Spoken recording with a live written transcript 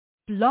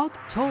Blog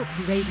Talk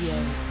Radio.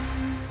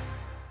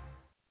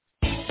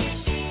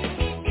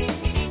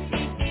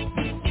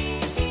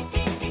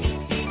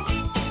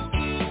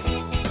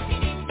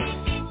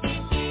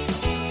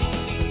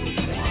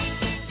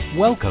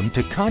 Welcome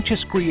to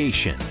Conscious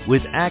Creation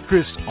with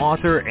actress,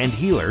 author, and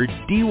healer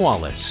Dee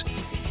Wallace.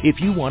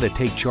 If you want to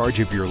take charge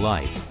of your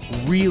life,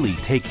 really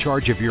take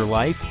charge of your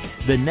life,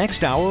 the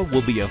next hour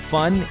will be a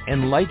fun,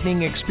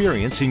 enlightening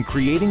experience in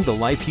creating the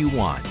life you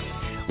want.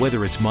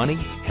 Whether it's money,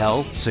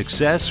 health,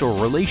 success, or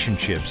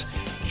relationships,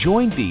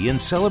 join Dee in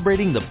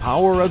celebrating the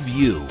power of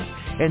you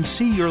and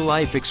see your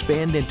life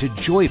expand into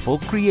joyful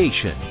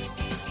creation.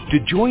 To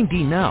join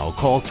Dee now,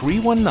 call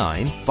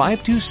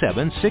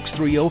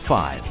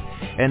 319-527-6305.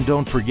 And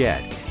don't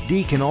forget,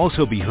 Dee can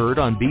also be heard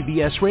on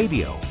BBS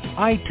Radio,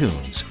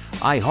 iTunes,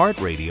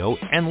 iHeartRadio,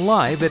 and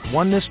live at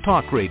Oneness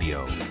Talk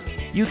Radio.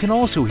 You can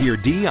also hear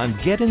Dee on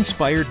Get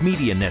Inspired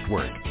Media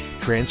Network,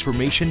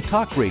 Transformation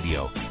Talk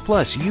Radio,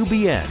 plus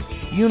UBN,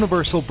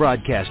 Universal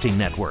Broadcasting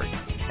Network.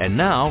 And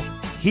now,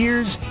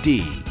 here's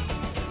Dee.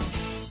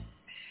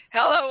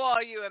 Hello,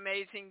 all you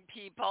amazing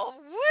people.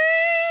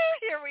 Woo!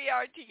 Here we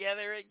are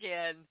together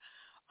again.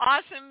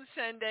 Awesome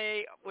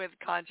Sunday with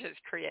Conscious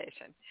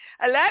Creation.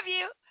 I love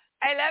you.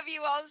 I love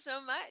you all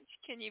so much.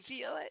 Can you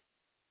feel it?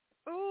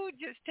 Ooh,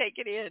 just take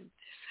it in.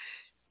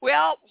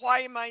 Well,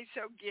 why am I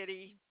so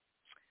giddy?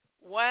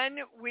 1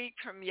 week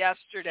from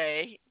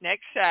yesterday,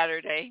 next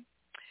Saturday,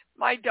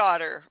 my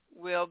daughter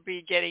will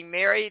be getting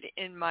married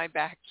in my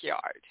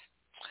backyard.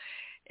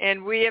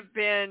 And we have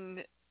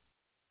been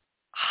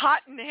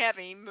hot and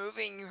heavy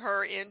moving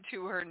her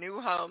into her new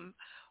home,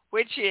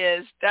 which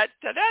is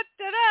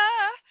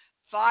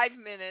 5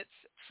 minutes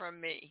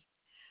from me.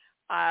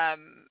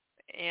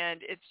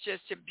 And it's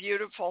just a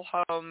beautiful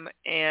home,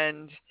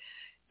 and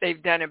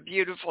they've done a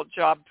beautiful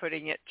job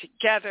putting it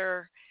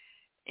together.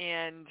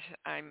 And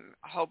I'm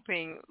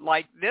hoping,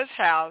 like this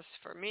house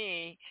for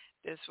me,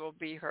 this will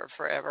be her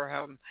forever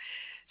home.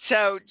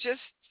 So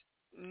just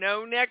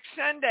know next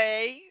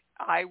Sunday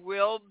I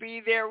will be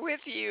there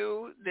with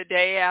you the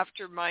day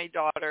after my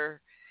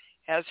daughter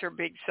has her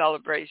big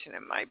celebration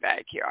in my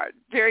backyard.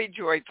 Very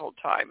joyful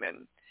time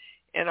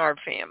in our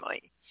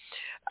family.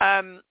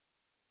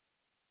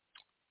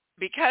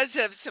 Because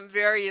of some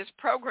various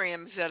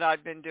programs that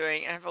I've been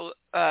doing, I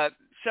have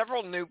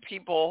several new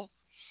people,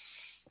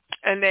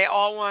 and they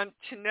all want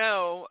to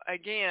know,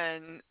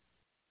 again,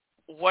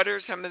 what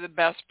are some of the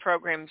best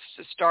programs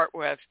to start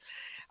with.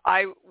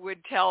 I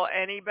would tell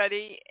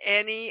anybody,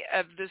 any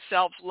of the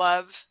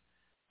self-love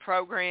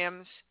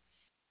programs,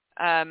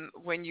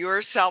 when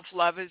your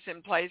self-love is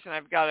in place, and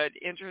I've got an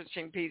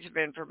interesting piece of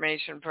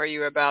information for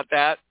you about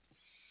that,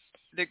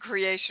 the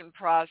creation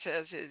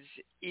process is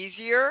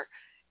easier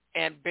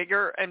and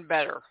bigger and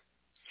better.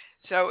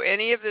 So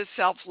any of the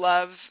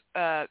self-love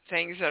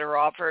things that are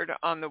offered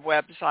on the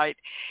website.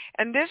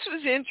 And this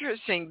was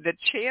interesting. The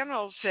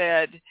channel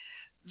said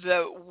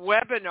the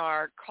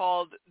webinar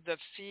called The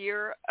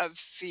Fear of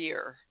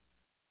Fear,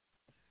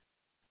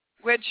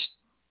 which,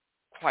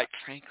 quite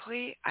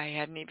frankly, I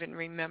hadn't even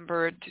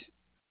remembered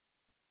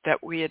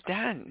that we had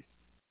done.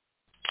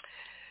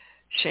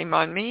 Shame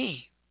on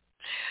me.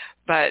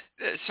 But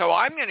so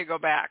I'm going to go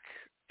back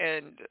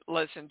and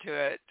listen to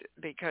it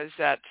because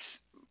that's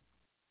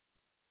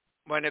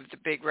one of the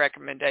big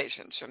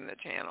recommendations from the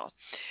channel.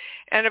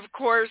 And of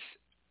course,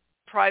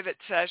 private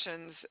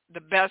sessions.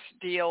 The best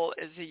deal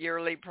is the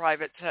yearly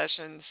private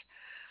sessions.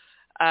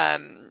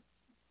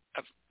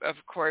 Of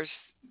course,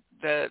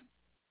 the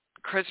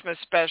Christmas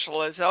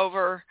special is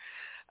over.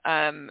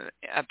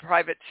 A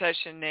private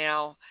session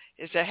now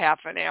is a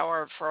half an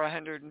hour for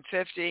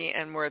 $150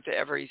 and worth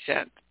every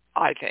cent,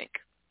 I think.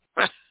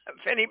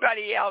 If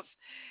anybody has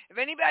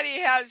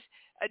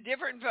a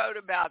different vote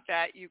about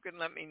that, you can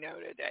let me know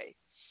today.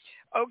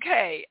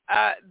 Okay,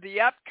 the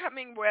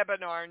upcoming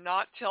webinar,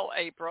 not till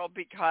April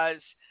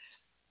because,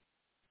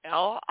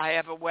 well, I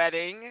have a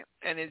wedding,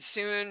 and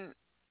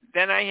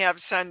then I have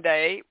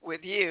Sunday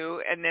with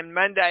you, and then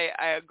Monday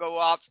I go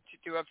off to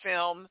do a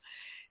film,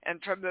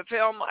 and from the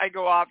film I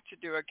go off to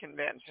do a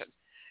convention.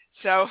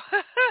 So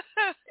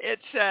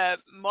it's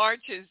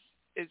March is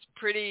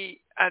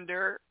pretty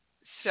under.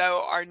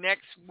 So our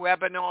next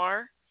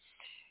webinar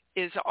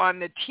is on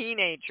the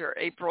teenager,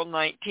 April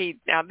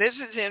 19th. Now, this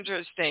is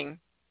interesting.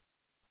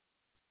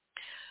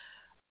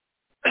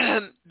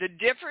 The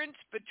difference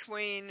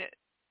between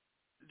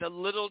the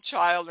little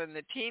child and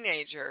the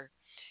teenager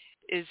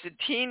is the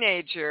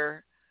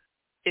teenager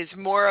is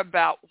more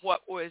about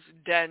what was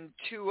done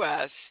to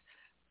us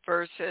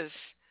versus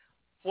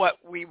what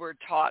we were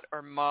taught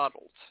or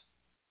modeled,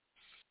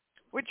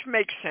 which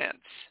makes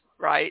sense,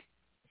 right?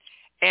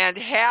 And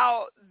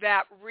how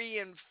that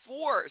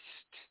reinforced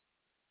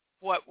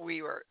what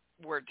we were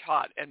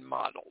taught and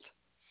modeled.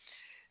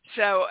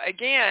 So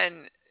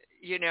again,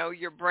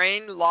 your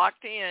brain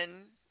locked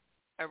in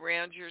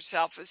around your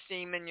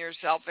self-esteem and your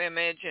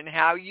self-image and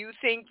how you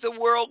think the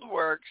world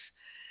works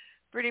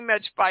pretty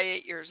much by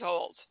 8 years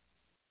old.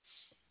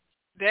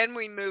 Then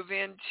we move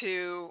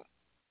into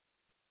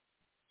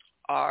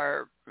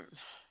our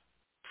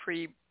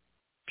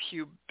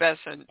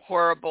prepubescent,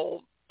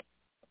 horrible,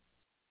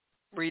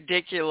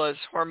 ridiculous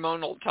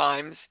hormonal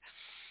times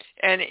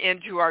and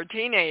into our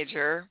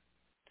teenager.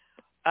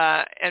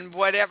 And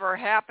whatever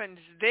happens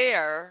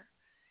there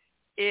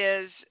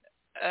is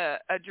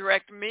a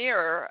direct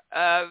mirror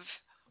of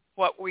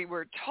what we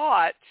were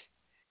taught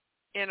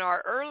in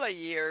our early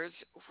years,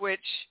 which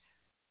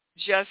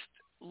just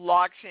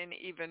locks in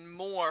even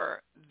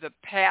more the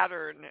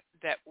pattern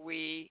that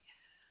we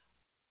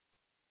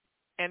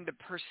and the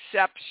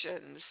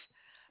perceptions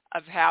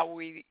of how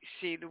we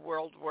see the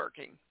world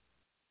working.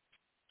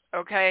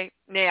 Okay,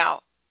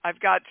 now I've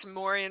got some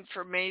more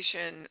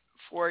information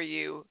for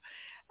you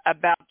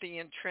about the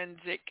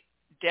intrinsic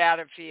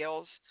data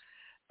fields.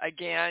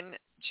 Again,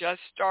 just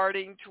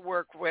starting to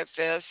work with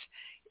this.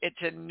 It's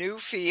a new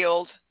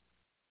field.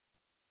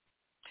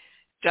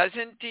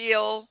 Doesn't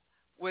deal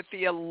with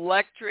the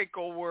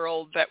electrical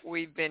world that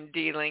we've been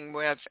dealing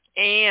with,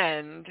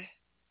 and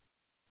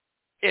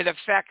it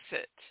affects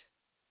it.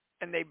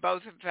 And they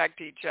both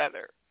affect each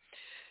other.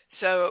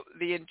 So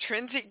the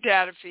intrinsic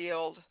data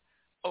field,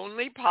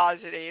 only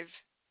positive.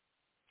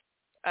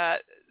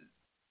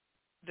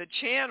 The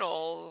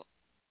channel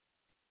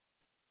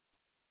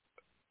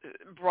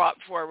brought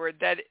forward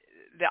that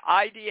the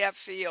IDF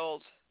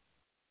field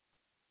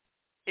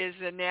is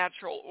the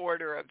natural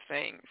order of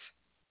things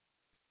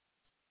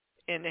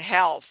in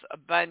health,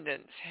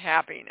 abundance,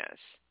 happiness.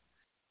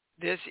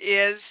 This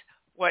is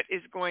what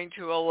is going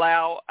to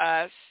allow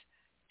us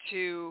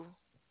to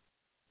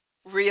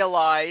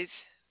realize,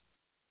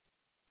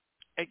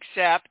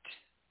 accept,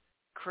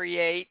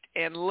 create,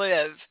 and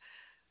live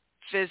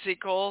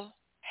physical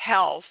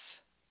health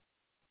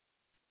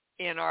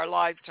in our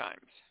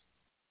lifetimes.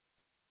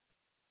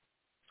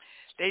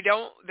 They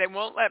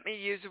won't let me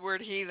use the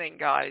word healing,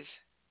 guys.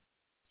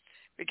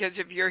 Because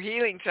if you're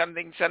healing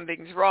something,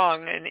 something's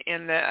wrong. And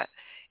in the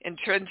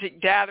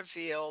intrinsic data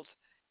field,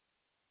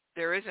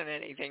 there isn't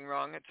anything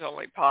wrong. It's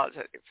only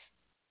positive.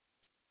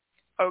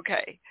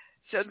 Okay.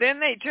 So then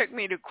they took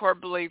me to core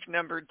belief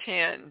number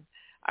 10.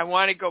 I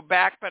want to go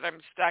back, but I'm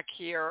stuck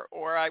here,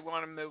 or I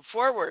want to move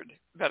forward,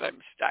 but I'm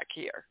stuck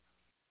here.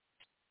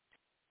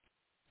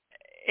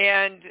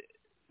 And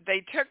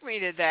they took me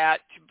to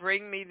that to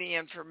bring me the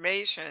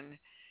information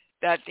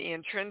that the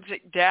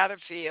intrinsic data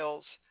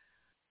fields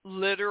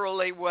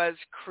literally was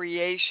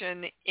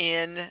creation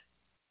in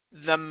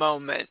the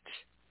moment.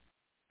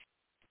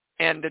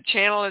 And the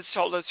channel has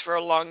told us for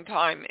a long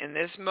time, in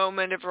this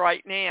moment of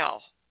right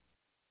now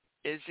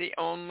is the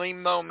only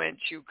moment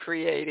you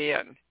create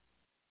in.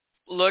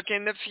 Look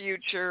in the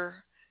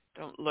future,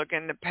 don't look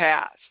in the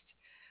past.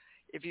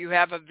 If you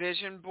have a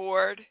vision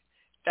board,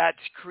 that's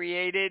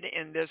created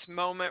in this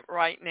moment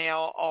right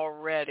now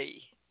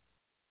already.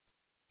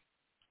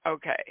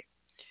 Okay.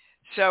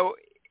 So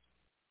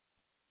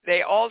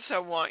they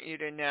also want you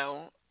to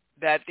know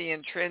that the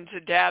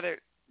intrinsic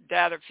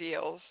data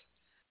fields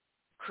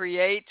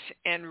creates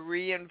and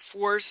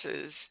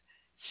reinforces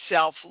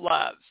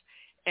self-love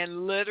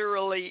and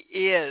literally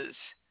is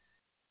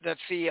the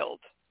field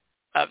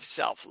of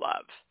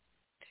self-love.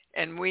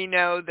 And we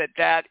know that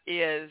that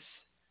is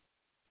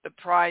the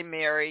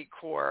primary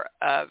core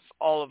of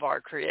all of our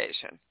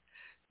creation.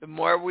 The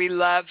more we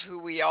love who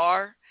we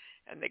are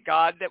and the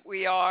God that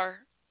we are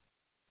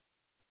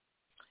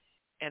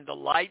and the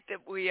light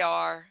that we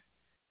are,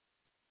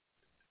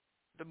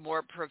 the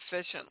more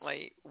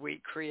proficiently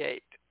we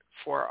create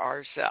for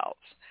ourselves.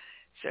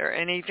 Is there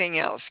anything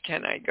else?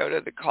 Can I go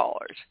to the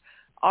callers?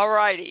 All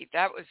righty.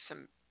 That was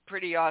some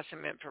pretty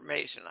awesome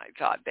information I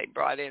thought they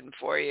brought in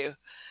for you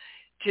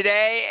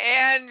today,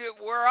 and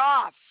we're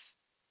off.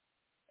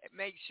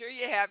 Make sure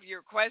you have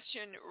your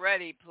question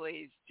ready,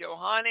 please.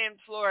 Johanna in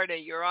Florida,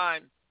 you're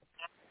on.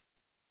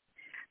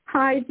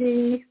 Hi,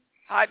 Dee.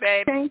 Hi,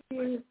 babe. Thank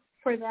you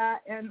for that,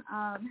 and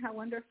how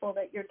wonderful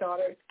that your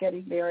daughter's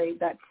getting married.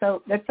 That's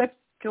such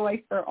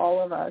joy for all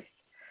of us.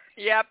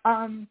 Yep.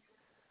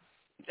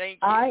 Thank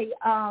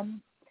you.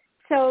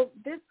 So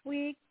this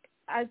week,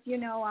 as you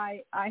know,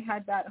 I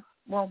had that.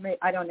 Well,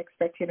 I don't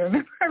expect you to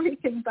remember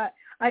everything, but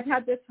I've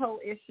had this whole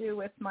issue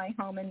with my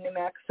home in New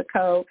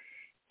Mexico.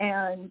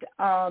 And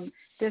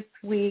this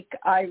week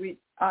I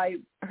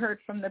heard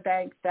from the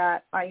bank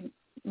that I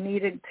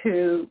needed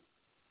to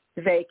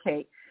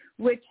vacate,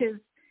 which is,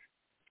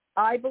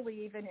 I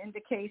believe, an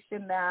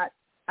indication that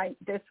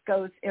this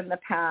goes in the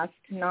past,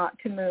 not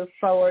to move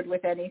forward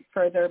with any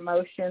further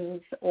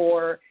motions.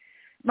 Or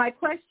my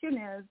question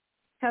is,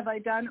 have I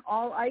done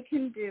all I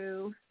can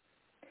do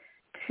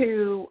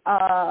to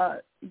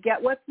get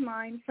what's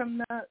mine from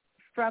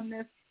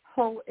this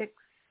whole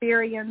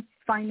experience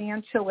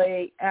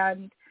financially,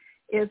 and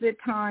is it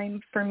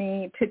time for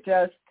me to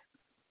just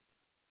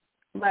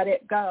let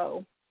it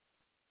go?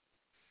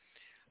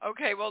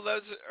 Okay, well,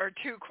 those are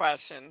two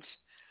questions.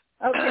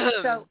 Okay,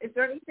 so is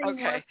there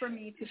anything more for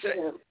me to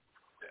do?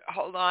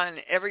 Hold on.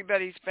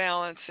 Everybody's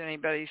balanced.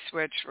 Anybody's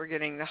switched. We're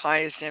getting the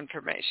highest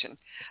information.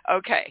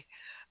 Okay.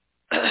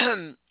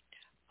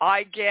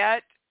 I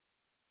get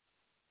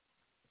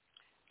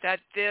that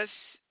this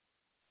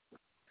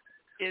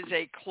is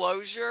a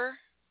closure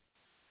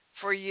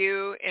for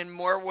you in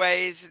more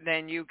ways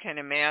than you can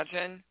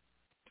imagine,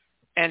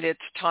 and it's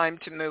time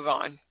to move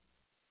on.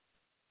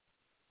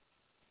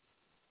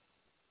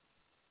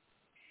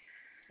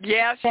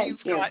 Yes,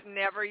 you've gotten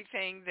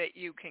everything that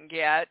you can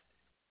get.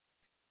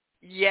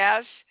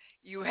 Yes,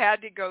 you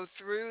had to go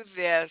through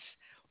this.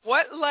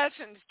 What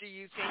lessons do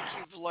you think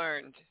you've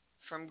learned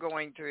from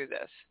going through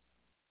this?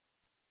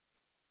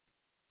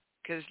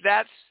 Because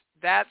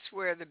that's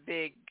where the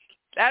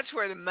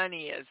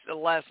money is, the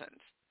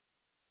lessons.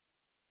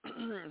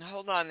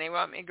 Hold on, they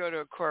want me to go to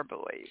a core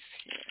belief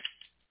here.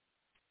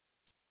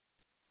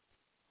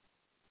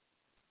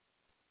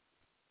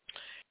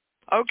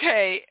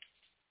 Okay,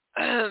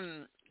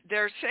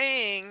 they're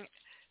saying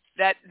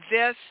that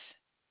this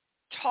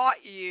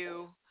taught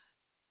you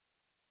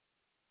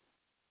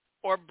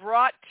or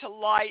brought to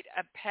light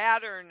a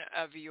pattern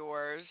of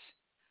yours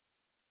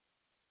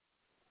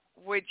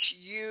which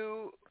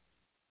you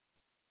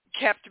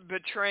kept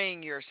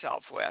betraying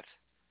yourself with.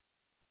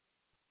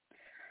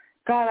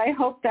 God, I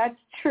hope that's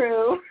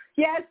true.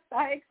 Yes,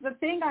 the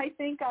thing I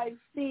think I've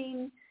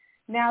seen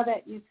now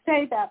that you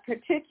say that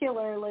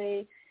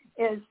particularly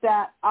is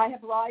that I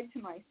have lied to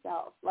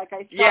myself. Like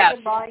I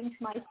started lying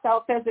to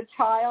myself as a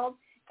child,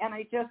 and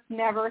I just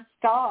never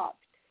stopped.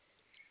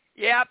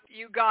 Yep,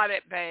 you got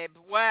it, babe.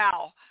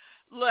 Wow.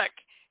 Look,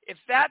 if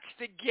that's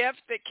the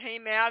gift that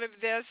came out of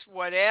this,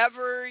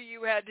 whatever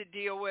you had to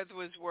deal with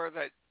was worth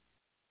it.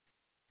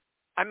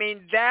 I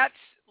mean, that's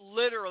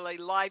literally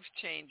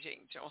life-changing,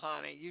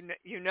 Johanna.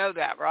 You know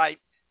that, right?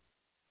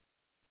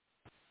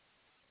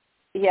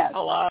 Yes.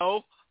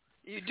 Hello?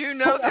 You do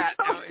know that,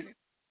 don't you?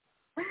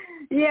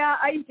 Yeah,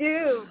 I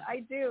do. I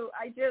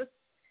just,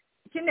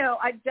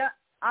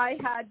 I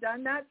had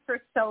done that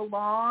for so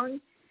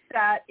long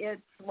that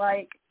it's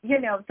like,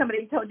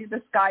 somebody told you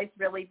the sky's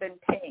really been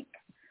pink.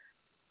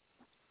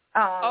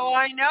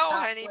 I know,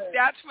 honey.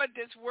 That's what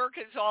this work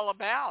is all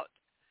about,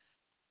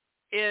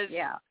 is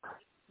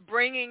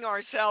bringing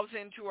ourselves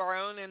into our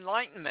own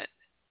enlightenment.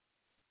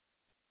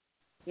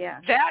 Yeah.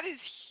 That is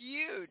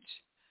huge.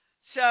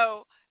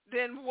 So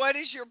then what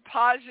is your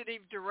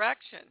positive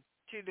direction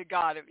to the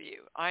God of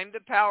you? I'm the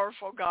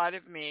powerful God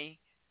of me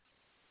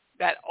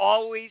that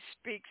always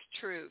speaks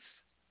truth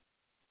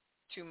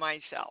to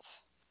myself.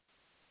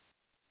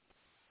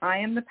 I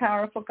am the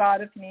powerful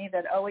God of me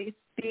that always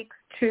speaks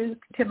truth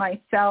to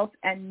myself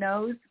and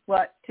knows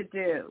what to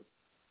do.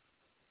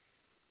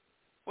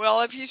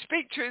 Well, if you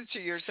speak truth to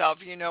yourself,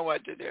 you know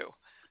what to do.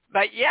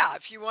 But yeah,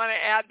 if you want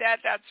to add that,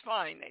 that's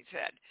fine, they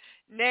said.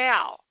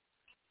 Now,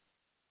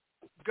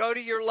 go to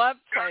your love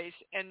place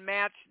and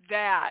match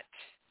that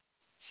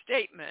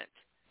statement.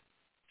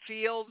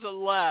 Feel the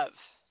love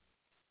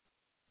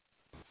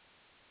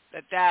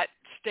that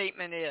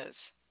statement is.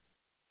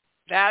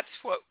 That's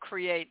what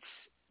creates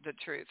the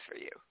truth for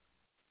you.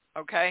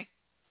 Okay?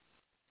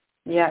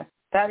 Yes,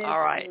 that is. All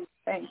right. True.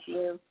 Thank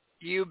you.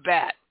 You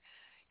bet.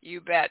 You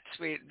bet,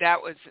 sweet.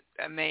 That was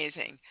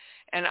amazing.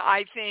 And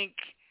I think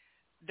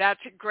that's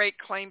a great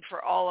claim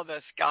for all of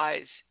us,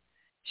 guys.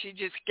 She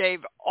just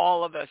gave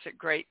all of us a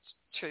great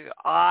truth.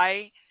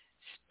 I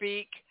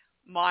speak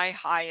my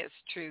highest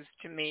truth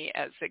to me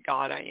as the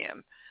God I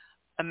am.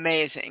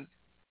 Amazing.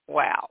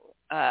 Wow.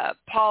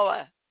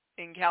 Paula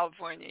in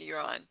California, you're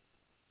on.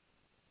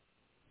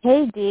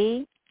 Hey,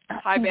 Dee.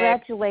 Hi,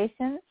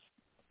 congratulations.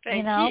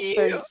 Thank you.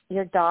 For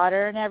your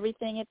daughter and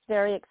everything. It's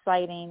very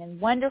exciting and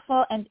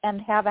wonderful,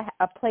 and have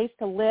a place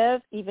to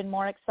live, even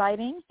more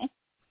exciting.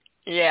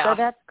 Yeah. So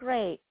that's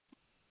great.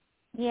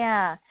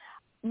 Yeah.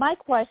 My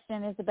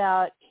question is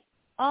about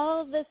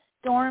all the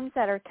storms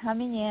that are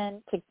coming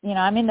in to,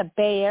 I'm in the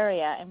Bay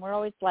Area, and we're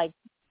always like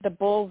the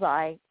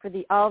bullseye for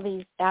all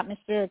these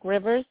atmospheric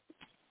rivers.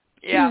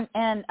 Yeah.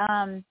 And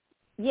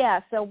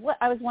so what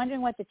I was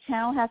wondering what the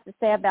channel has to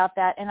say about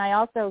that, and I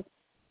also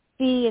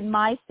see in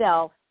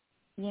myself,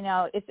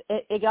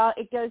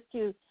 it goes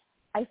to,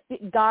 I see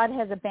God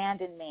has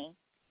abandoned me.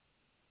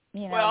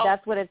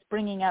 That's what it's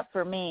bringing up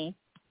for me.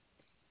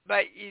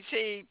 But you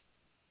see,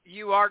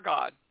 you are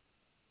God.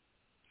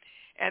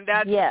 And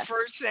that's yes. the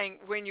first thing,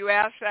 when you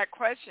ask that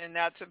question,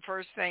 that's the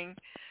first thing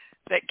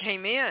that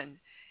came in,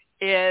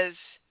 is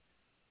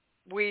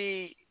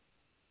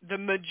the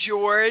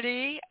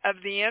majority of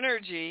the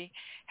energy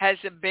has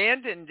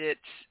abandoned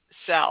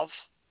itself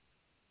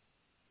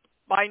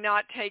by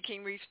not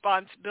taking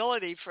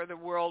responsibility for the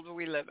world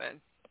we live in.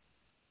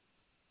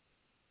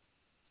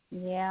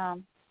 Yeah.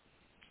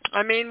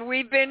 I mean,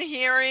 we've been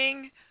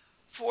hearing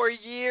for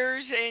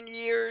years and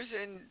years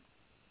and,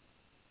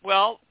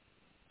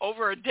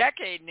 over a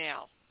decade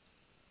now,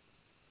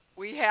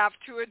 we have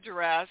to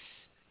address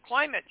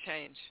climate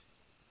change.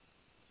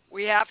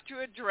 We have to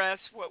address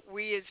what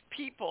we as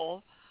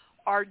people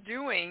are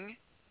doing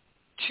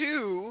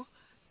to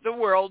the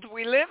world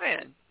we live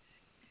in.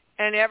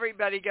 And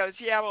everybody goes,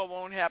 it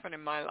won't happen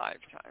in my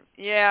lifetime.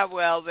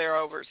 They're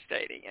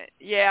overstating it.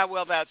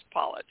 That's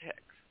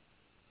politics.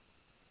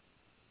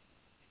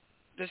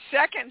 The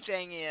second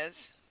thing is,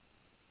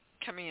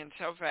 coming in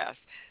so fast,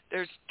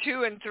 there's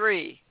 2 and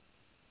 3.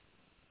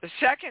 The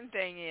second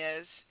thing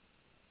is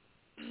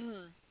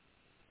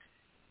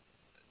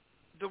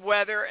the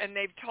weather, and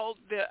they've told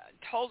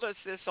us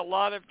this a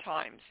lot of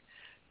times.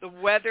 The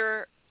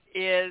weather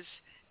is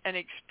an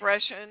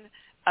expression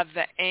of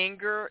the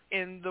anger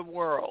in the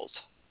world.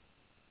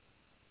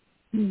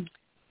 Mm.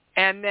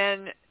 And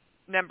then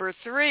number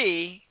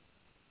 3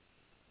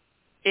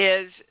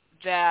 is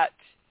that,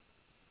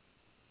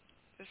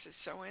 this is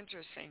so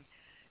interesting,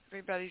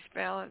 everybody's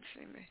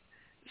balancing me.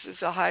 This is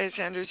the highest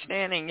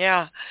understanding,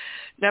 yeah.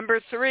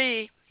 Number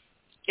 3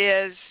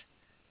 is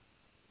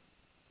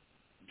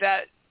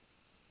that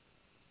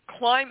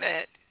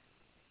climate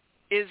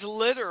is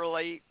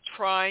literally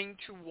trying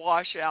to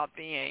wash out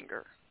the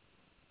anger.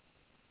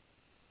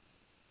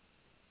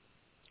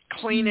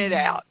 Clean it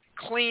out.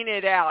 Clean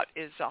it out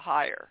is the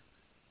higher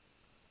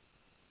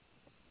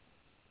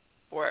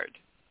word.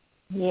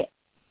 Yeah.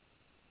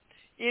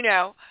 You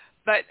know,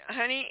 but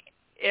honey,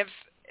 if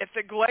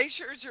the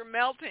glaciers are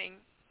melting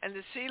and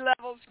the sea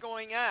level's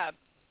going up,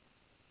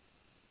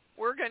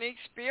 we're going to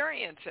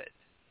experience it.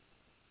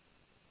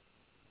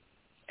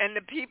 And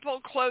the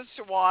people close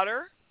to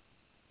water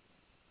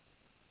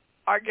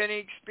are going to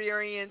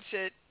experience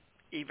it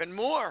even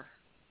more.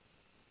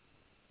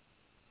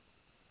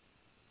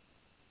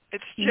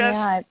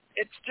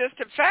 It's just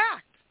a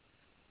fact.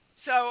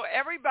 So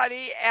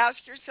everybody ask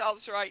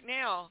yourselves right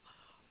now,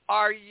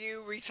 are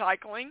you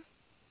recycling?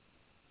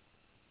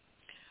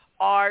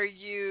 Are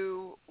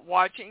you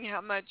watching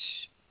how much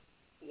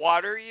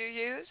water you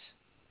use?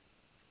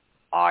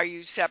 Are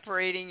you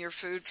separating your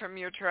food from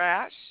your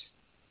trash?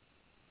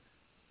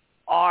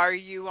 Are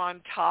you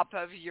on top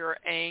of your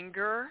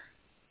anger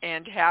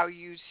and how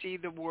you see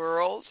the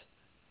world?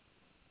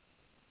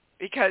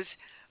 Because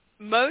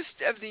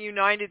most of the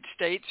United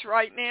States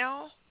right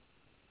now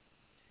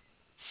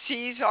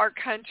sees our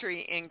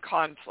country in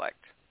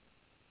conflict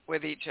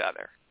with each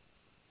other.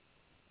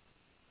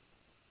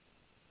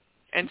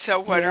 And so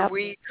what are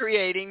we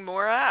creating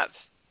more of?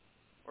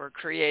 We're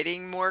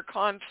creating more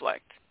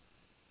conflict,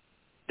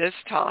 this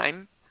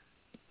time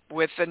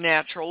with the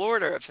natural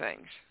order of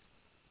things.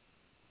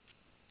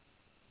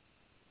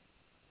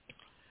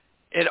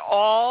 It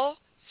all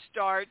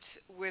starts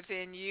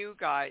within you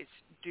guys.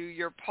 Do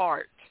your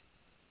part.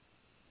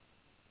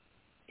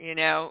 You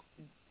know,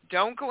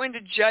 don't go into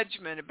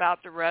judgment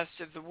about the rest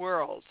of the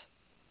world.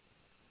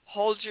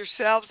 Hold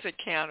yourselves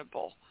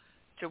accountable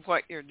to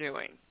what you're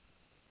doing.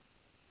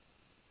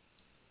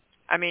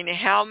 I mean,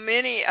 how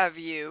many of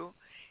you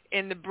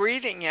in the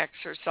breathing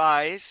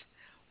exercise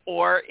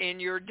or in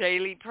your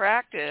daily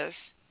practice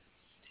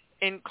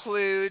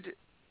include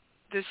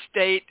the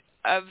state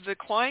of the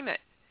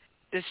climate,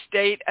 the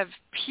state of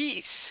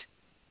peace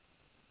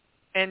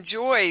and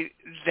joy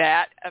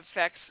that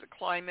affects the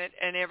climate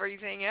and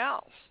everything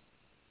else?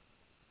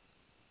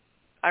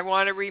 I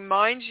want to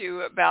remind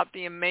you about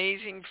the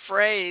amazing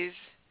phrase,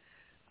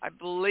 I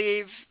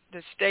believe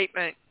the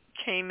statement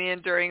came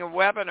in during a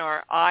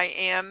webinar, I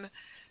am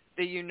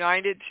the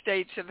United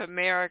States of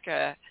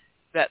America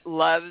that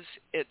loves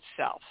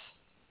itself.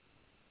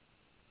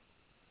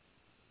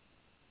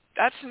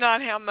 That's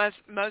not how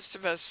most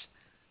of us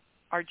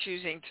are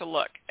choosing to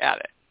look at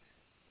it.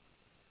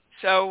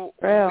 So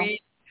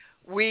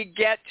we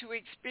get to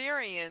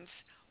experience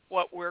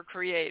what we're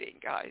creating,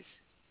 guys.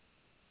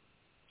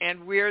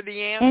 And we're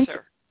the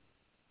answer.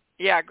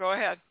 Yeah, go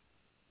ahead.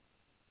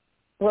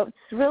 What's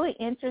really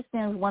interesting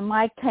is when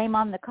Mike came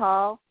on the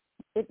call,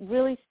 it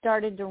really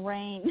started to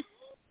rain.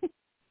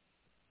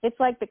 It's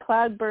like the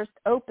cloudburst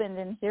opened,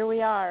 and here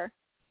we are.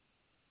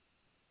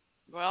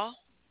 Well,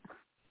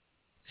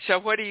 so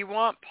what do you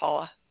want,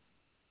 Paula?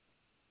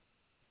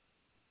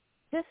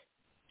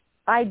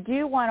 I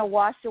do want to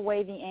wash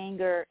away the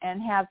anger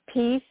and have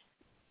peace,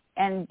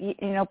 and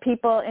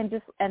people,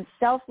 and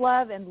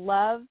self-love and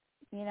love.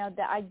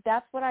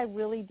 That's what I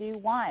really do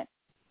want,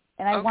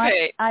 and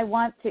I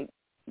want to.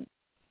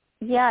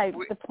 Yeah,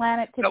 the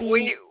planet to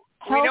be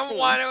healthy.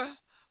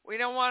 We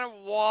don't want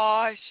to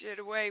wash it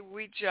away.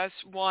 We just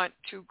want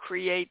to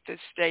create the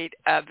state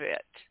of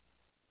it.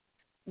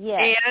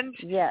 Yes. And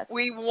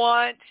we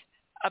want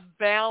a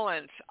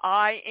balance.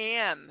 I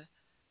am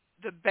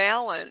the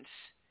balance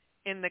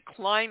in the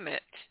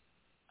climate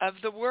of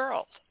the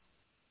world.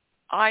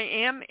 I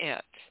am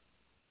it.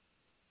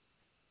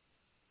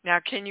 Now,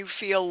 can you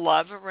feel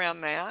love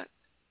around that?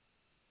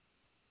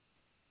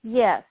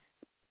 Yes.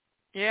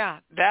 Yeah,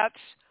 that's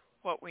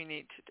what we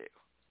need to do.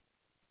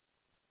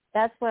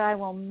 That's what I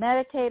will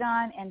meditate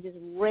on and just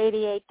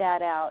radiate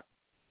that out.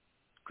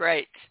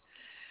 Great.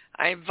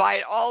 I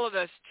invite all of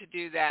us to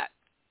do that,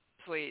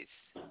 please.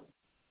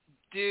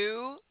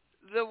 Do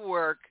the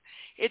work.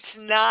 It's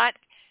not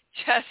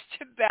just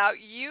about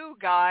you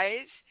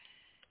guys.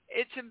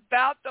 It's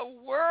about the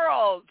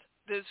world,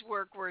 this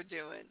work we're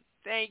doing.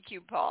 Thank you,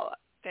 Paula.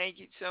 Thank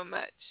you so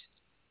much.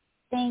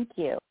 Thank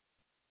you.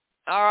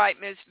 All right,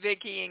 Miss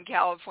Vicki in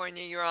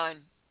California, you're on.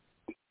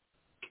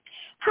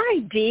 Hi,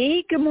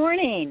 Dee. Good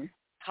morning.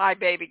 Hi,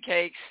 baby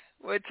cakes.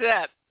 What's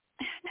up?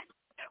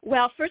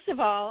 Well, first of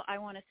all, I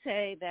want to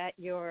say that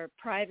your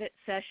private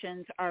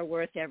sessions are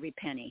worth every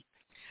penny.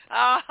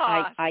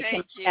 I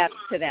can attest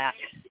to that.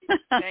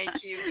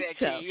 Thank you, Vicki.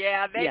 So,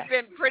 yeah, they've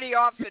been pretty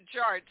off the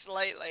charts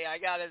lately, I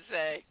got to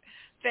say.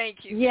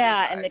 Thank you.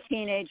 Yeah, and the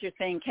teenager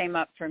thing came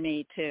up for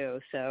me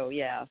too. So,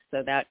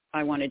 so that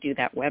I want to do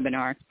that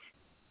webinar.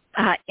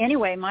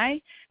 Anyway,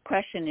 my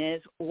question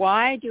is,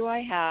 why do I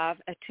have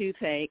a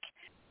toothache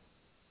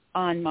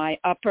on my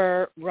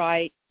upper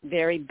right,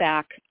 very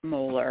back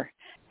molar?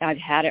 I've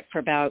had it for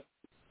about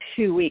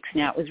 2 weeks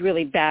now. It was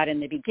really bad in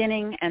the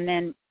beginning, and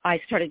then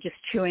I started just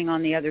chewing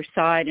on the other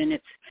side, and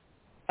it's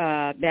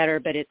better,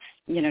 but it's,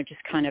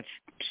 just kind of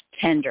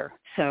tender.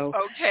 So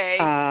okay.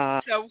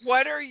 So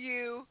what are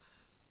you,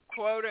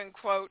 quote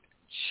unquote,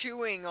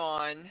 chewing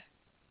on?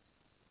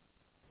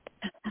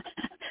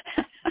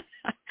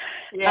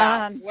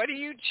 Yeah. What are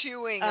you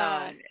chewing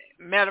on,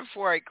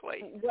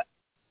 metaphorically?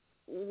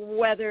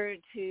 Whether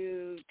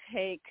to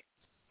take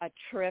a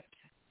trip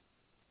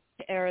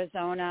to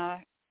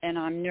Arizona, and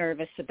I'm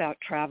nervous about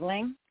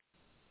traveling.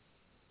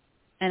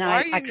 And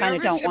Why I kind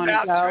of don't want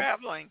to go.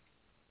 Traveling?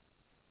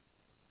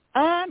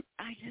 I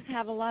just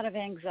have a lot of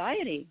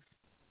anxiety.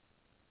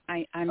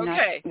 I'm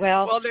okay. not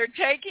well. Well, they're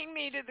taking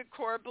me to the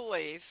core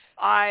belief.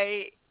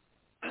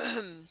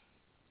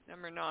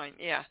 Number 9.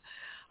 Yeah,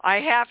 I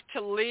have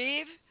to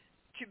leave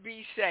to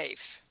be safe.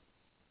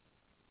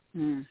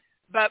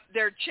 But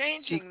they're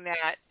changing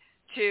that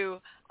to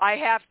I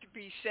have to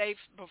be safe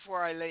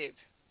before I leave.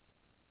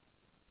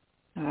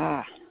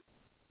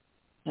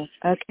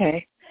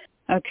 Okay.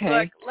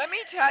 Look, let me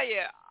tell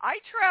you, I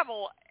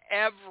travel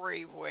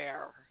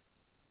everywhere.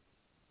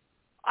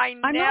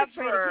 I'm not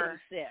afraid of getting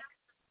sick.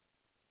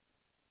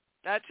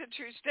 That's a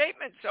true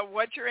statement. So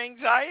what's your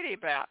anxiety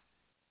about?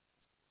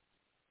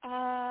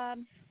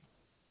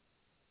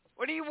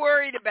 What are you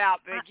worried about,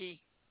 Vicki?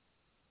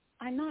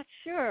 I'm not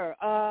sure.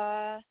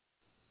 I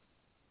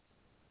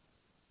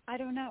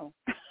don't know.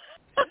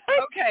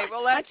 Okay,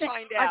 well, let's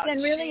find out. I've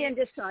been really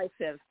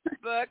indecisive.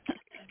 Book,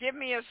 give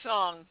me a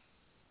song.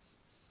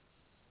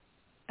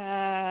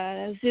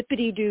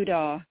 Zippity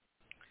Doo-Dah.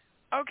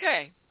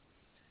 Okay.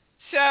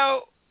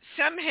 So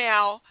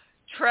somehow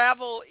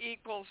travel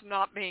equals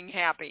not being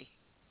happy.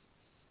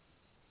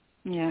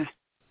 Yeah.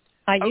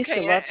 I used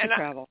to love to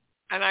travel.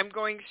 And I'm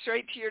going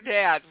straight to your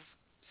dad.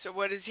 So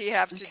what does he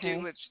have to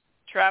do with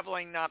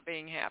traveling not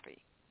being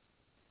happy?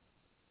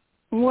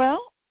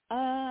 Well,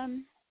 I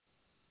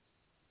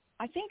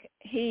think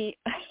he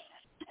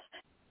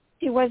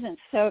wasn't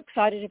so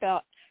excited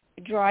about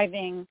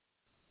driving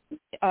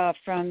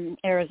from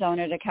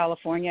Arizona to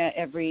California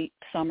every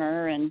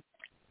summer, and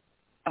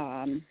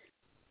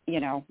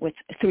with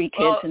 3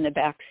 kids in the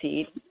back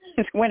seat.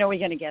 When are we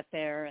going to get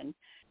there? And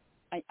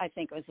I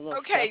think it was a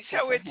little stressful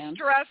so it's for him.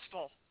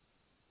 Stressful.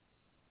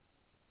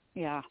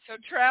 Yeah. So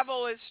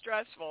travel is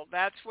stressful.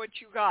 That's what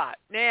you got.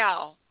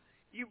 Now,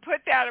 you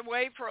put that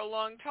away for a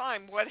long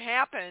time. What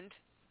happened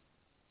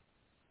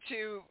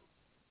to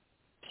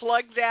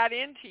plug that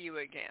into you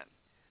again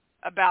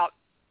about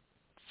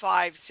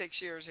 5-6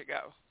 years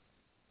ago?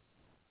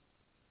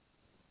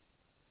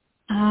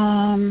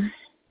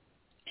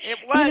 It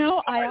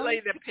was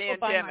partly the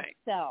pandemic.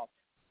 By myself.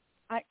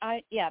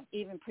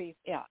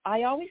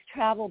 I always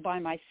travel by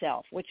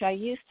myself, which I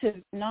used to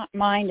not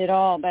mind at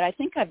all, but I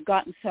think I've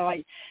gotten so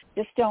I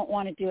just don't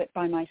want to do it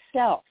by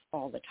myself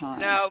all the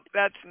time. No,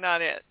 that's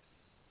not it.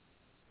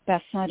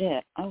 That's not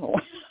it. Oh.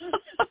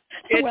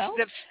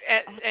 It's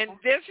and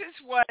this is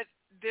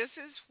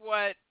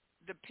what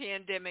the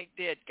pandemic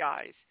did,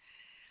 guys.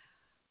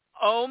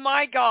 Oh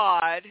my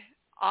God,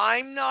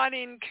 I'm not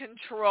in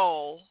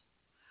control.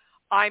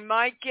 I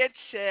might get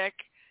sick.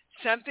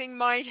 Something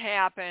might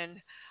happen.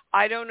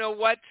 I don't know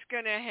what's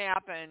going to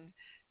happen.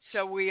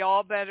 So we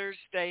all better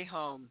stay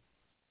home.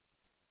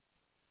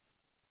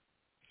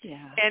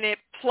 Yeah. And it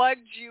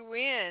plugged you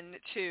in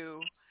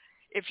to,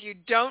 if you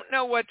don't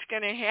know what's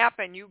going to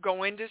happen, you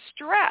go into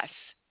stress.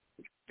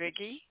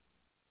 Vicki?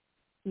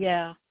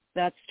 Yeah,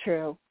 that's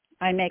true.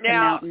 I make a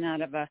mountain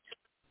out of a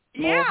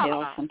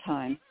molehill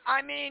sometimes.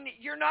 I mean,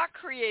 you're not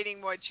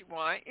creating what you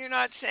want. You're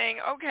not saying,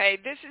 okay,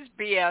 this is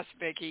BS,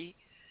 Vicki.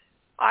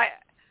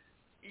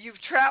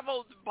 You've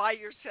traveled by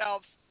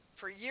yourself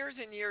for years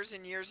and years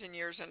and years and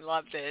years and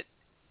loved it.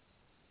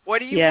 What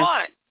do you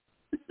want?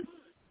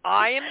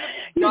 I am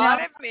the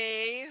God of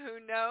me who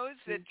knows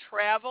that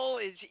travel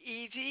is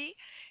easy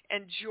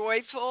and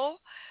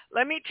joyful.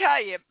 Let me tell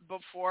you,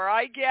 before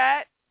I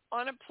get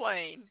on a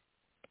plane,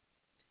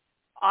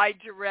 I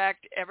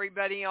direct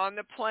everybody on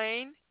the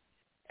plane,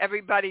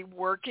 everybody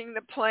working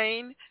the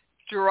plane,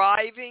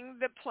 driving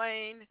the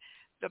plane,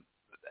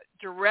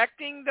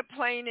 directing the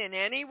plane in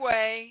any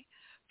way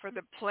for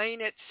the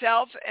plane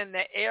itself and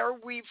the air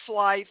we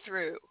fly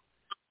through.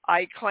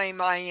 I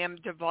claim I am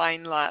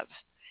divine love.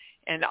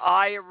 And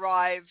I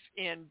arrive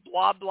in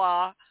blah,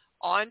 blah,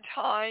 on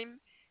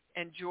time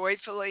and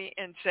joyfully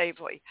and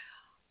safely.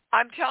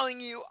 I'm telling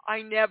you,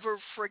 I never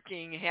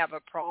freaking have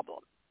a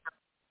problem.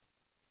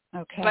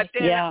 Okay. But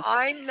then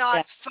I'm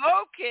not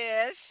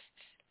focused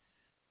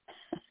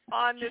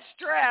on the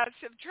stress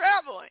of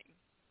traveling.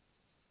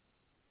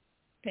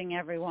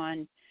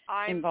 Everyone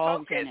I'm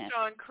involved in it. focused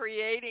on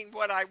creating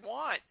what I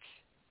want.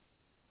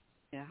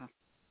 Yeah.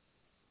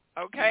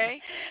 Okay.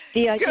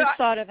 I just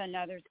thought of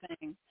another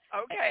thing.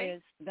 Okay.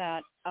 Is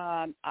that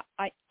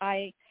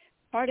I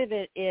part of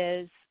it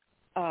is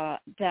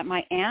that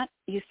my aunt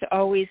used to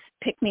always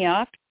pick me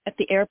up at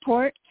the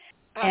airport,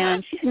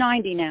 and she's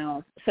 90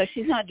 now, so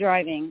she's not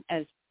driving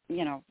as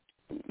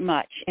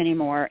much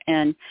anymore,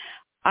 and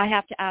I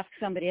have to ask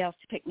somebody else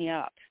to pick me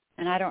up,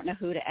 and I don't know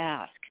who to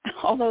ask.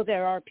 Although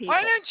there are people.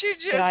 Why don't you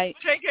just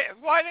take it?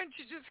 Why don't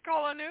you just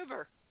call an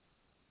Uber?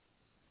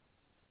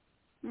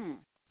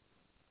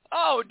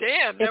 Oh,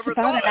 damn! Never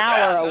thought of that. It's about an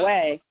hour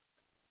away.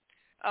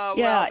 Oh,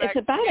 yeah, well, it's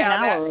about an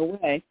hour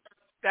away.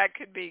 That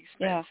could be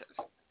expensive.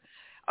 Yeah.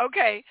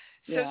 Okay,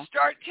 so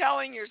start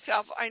telling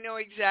yourself, I know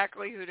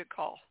exactly who to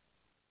call.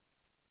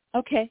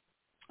 Okay,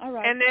 all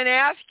right. And then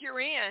ask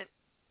your aunt,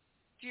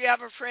 do you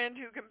have a friend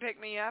who can pick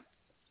me up?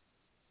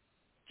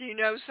 Do you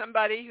know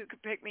somebody who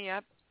could pick me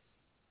up?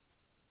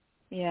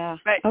 Yeah,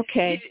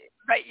 okay.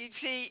 But you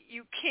see,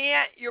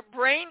 your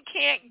brain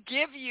can't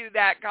give you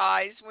that,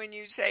 guys, when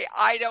you say,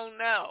 I don't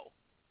know.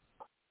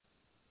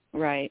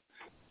 Right.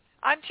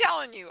 I'm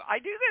telling you, I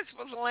do this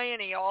with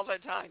Lanny all the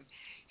time.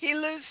 He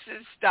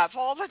loses stuff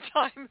all the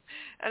time.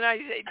 And I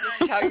say,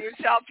 just tell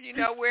yourself you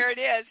know where it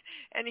is.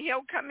 And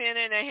he'll come in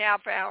a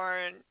half hour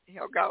and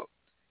he'll go,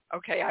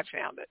 okay, I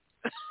found it.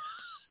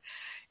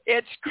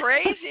 It's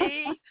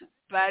crazy,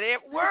 but it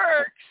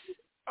works.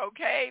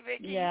 Okay,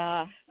 Vicki?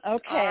 Yeah.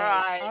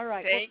 Okay. All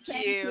right. Thank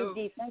you.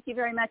 Dee. Thank you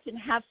very much, and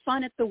have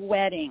fun at the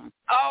wedding.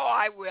 Oh,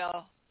 I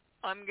will.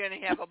 I'm going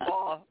to have a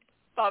ball.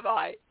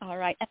 Bye-bye. All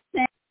right.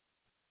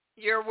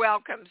 You're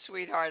welcome,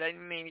 sweetheart. I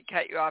didn't mean to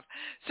cut you off.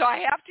 So I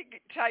have to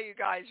tell you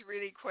guys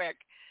really quick,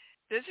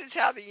 this is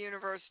how the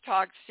universe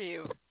talks to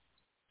you.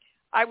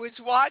 I was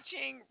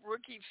watching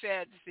Rookie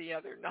Feds the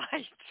other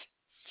night,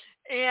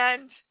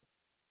 and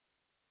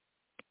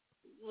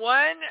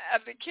one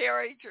of the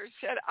characters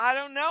said, I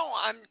don't know,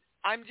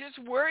 I'm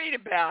just worried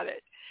about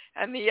it.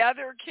 And the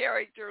other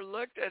character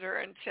looked at her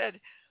and said,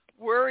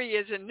 worry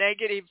is a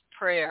negative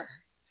prayer.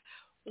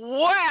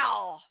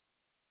 Well,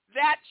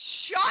 that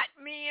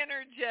shot me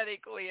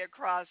energetically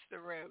across the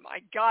room. I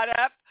got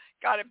up,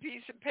 got a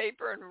piece of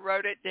paper, and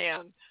wrote it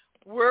down.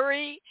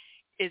 Worry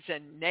is a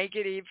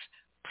negative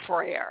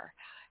prayer.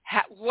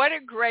 What a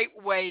great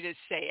way to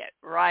say it,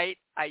 right?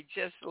 I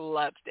just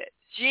loved it.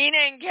 Gina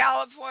in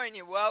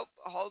California. Well,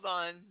 hold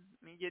on.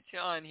 Let me get you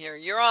on here.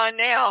 You're on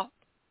now.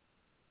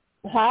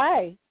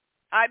 Hi.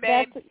 Hi,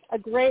 babe.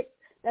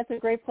 That's a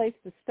great place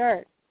to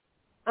start.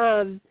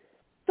 So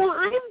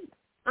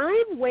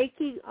I'm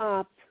waking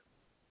up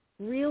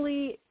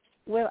really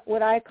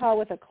what I call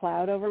with a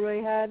cloud over my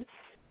head.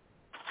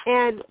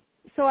 And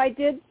so I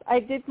did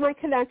my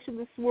connection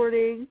this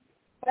morning.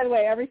 By the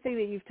way, everything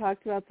that you've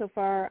talked about so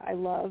far, I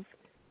love.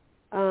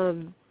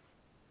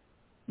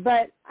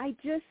 But I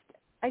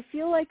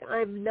feel like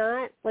I'm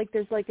not, like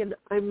there's like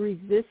I'm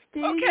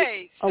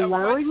resisting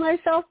allowing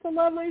myself to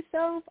love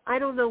myself. I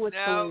don't know what's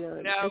going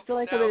on. I feel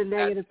like I'm in a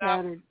negative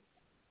pattern.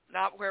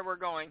 Not where we're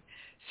going.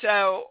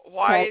 So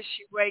why is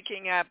she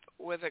waking up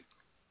with a...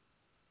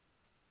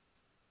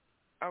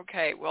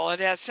 Okay, well, it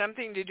has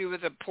something to do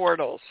with the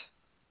portals.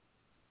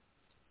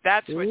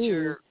 That's what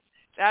you're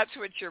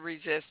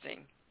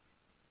resisting.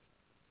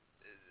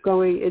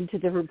 Going into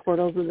different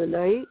portals in the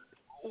night?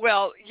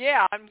 Well,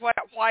 yeah, and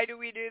why do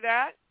we do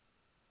that?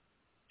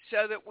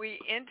 So that we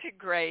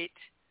integrate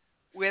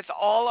with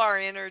all our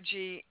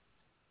energy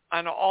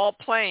on all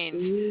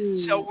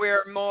planes, so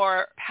we're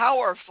more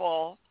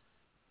powerful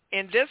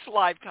in this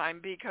lifetime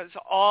because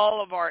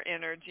all of our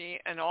energy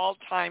and all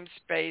time,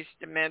 space,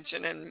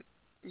 dimension, and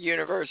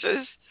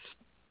universes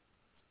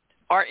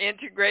are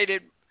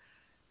integrated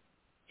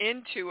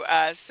into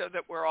us so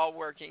that we're all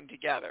working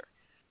together.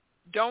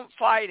 Don't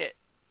fight it.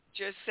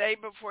 Just say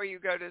before you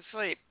go to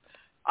sleep,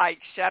 I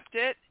accept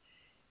it,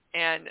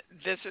 and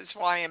this is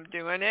why I'm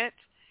doing it,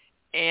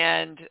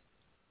 and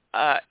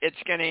it's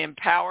going to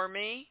empower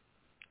me,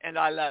 and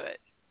I love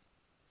it.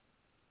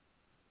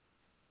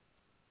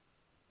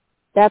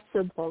 That's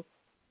simple.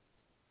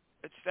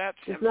 It's that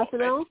simple. There's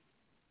nothing else?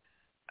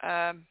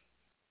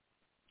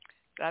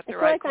 That's the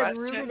right question.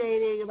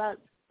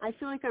 I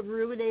feel like I'm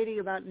ruminating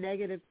about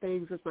negative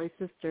things with my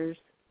sisters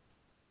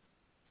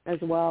as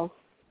well.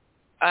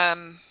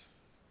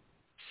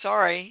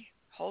 Sorry.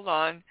 Hold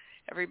on.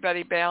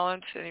 Everybody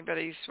balance?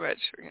 Anybody switch?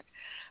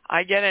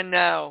 I get a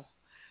no.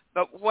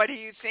 But what do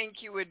you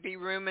think you would be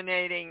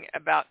ruminating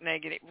about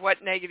negative?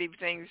 What negative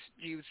things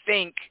do you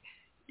think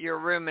you're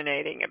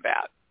ruminating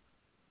about?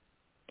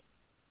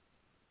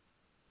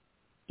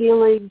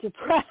 Feeling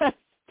depressed.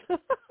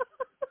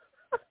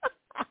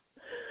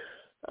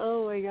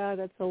 Oh my God,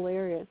 that's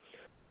hilarious.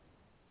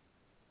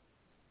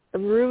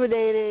 I'm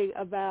ruminating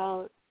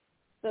about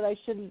that I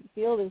shouldn't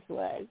feel this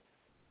way.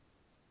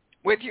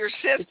 With your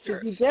sisters? It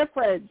should be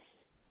different.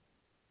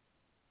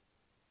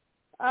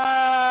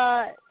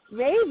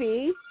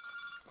 Maybe.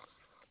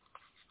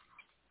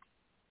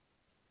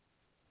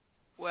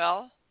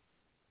 Well,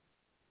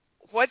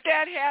 what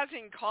that has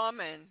in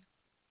common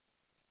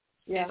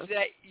is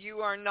that you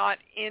are not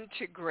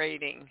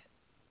integrating.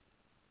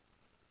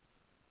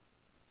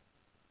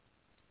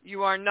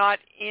 You are not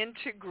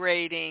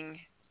integrating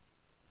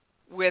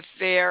with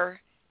their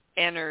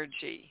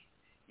energy.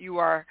 You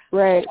are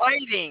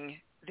fighting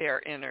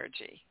their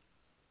energy.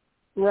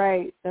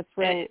 Right, that's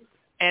right.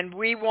 And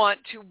we want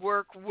to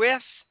work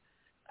with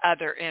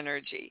other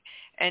energy.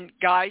 And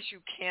guys, you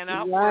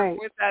cannot work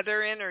with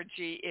other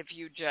energy if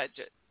you judge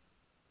it.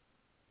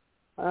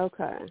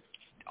 Okay.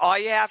 All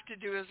you have to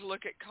do is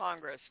look at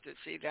Congress to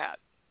see that.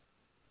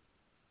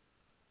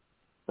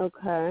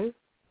 Okay.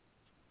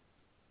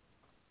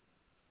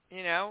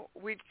 You know,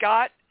 we've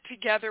got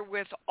together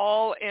with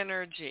all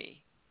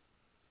energy,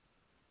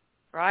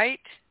 right,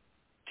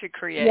 to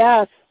create.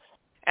 Yes.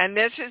 And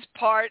this is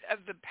part of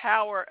the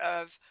power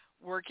of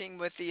working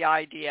with the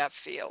IDF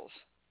fields.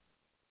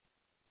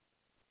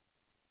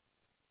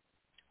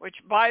 Which,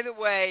 by the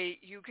way,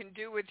 you can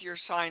do with your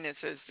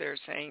sinuses, they're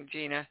saying,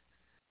 Gina.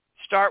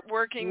 Start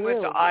working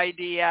with the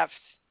IDFs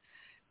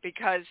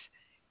because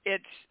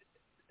it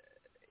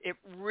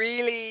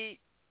really,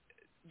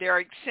 they're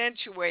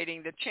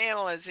accentuating, the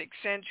channel is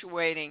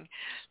accentuating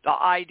the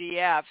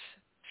IDF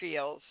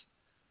fields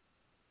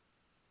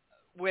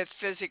with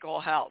physical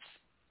health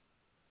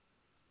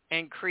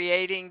and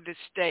creating the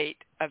state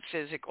of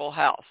physical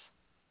health.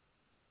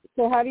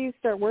 So how do you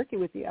start working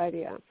with the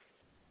IDF?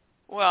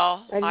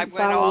 Well, I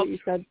went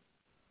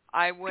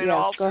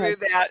all through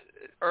that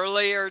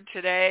earlier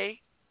today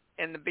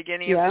in the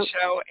beginning of the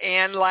show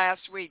and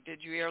last week.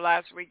 Did you hear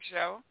last week's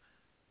show?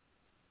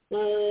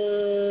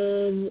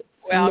 Well,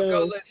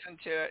 go listen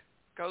to it.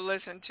 Go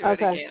listen to it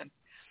again.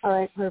 All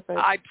right, perfect.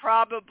 I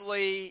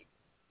probably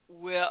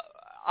will.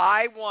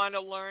 I want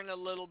to learn a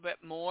little bit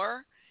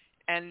more,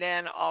 and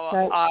then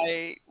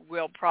I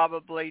will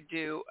probably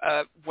do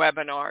a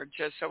webinar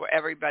just so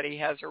everybody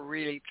has a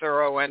really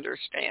thorough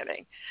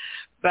understanding.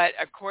 But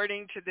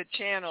according to the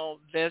channel,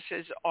 this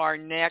is our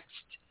next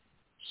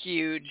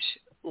huge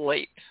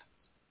leap.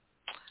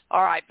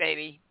 All right,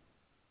 baby.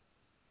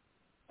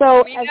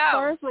 So as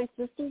far as my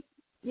sisters,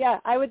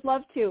 I would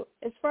love to.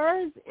 As far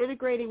as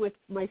integrating with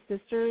my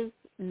sister's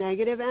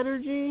negative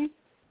energy,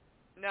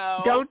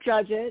 no, don't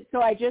judge it.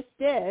 So I just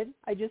did.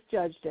 I just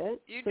judged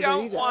it. You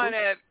don't want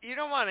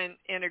to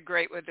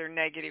integrate with their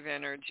negative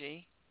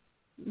energy.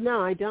 No,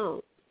 I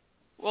don't.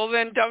 Well,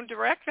 then don't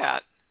direct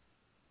that.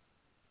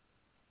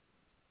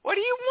 What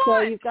do you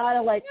want? So you gotta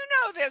you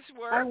know this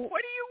work.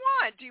 What do you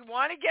want? Do you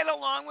want to get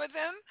along with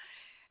them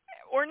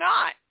or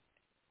not?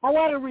 I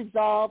want to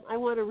resolve things.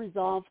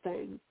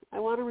 I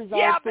want to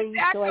resolve things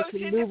so I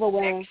can move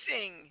away.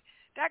 Fixing.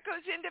 That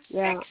goes into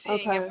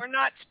fixing, and we're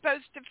not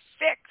supposed to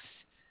fix,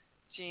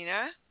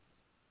 Gina.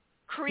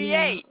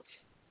 Create.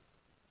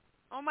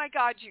 Yeah. Oh my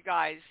God, you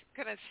guys!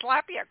 Gonna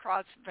slap you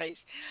across the face.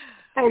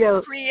 I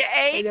know. Create.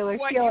 I know.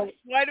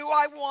 What do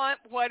I want?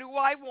 What do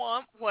I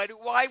want? What do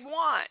I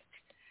want?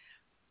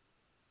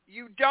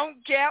 You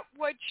don't get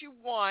what you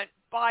want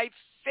by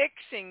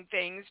fixing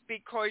things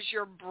because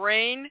your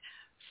brain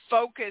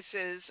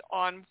focuses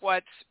on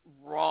what's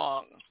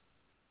wrong.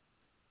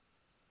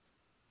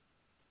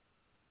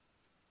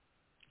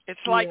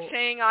 It's like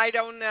saying, I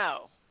don't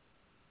know.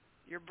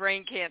 Your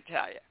brain can't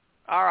tell you.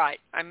 All right,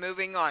 I'm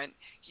moving on.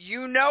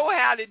 You know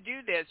how to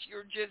do this.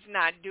 You're just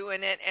not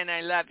doing it, and I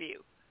love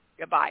you.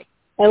 Goodbye.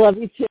 I love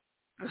you too.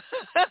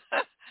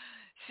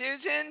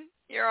 Susan,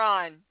 you're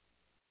on.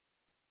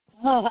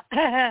 Oh,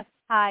 hi.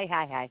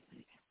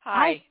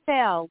 I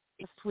fell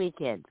this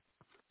weekend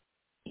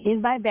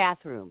in my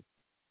bathroom.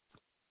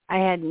 I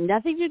had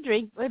nothing to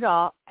drink at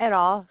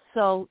all,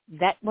 so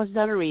that was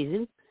not a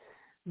reason.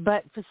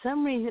 But for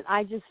some reason,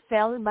 I just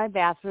fell in my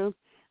bathroom.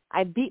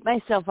 I beat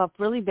myself up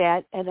really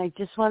bad, and I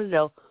just want to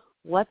know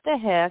what the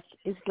heck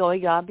is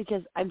going on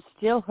because I'm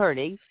still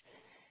hurting.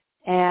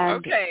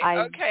 And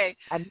Okay.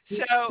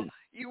 So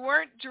you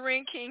weren't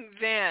drinking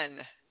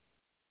then.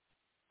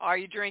 Are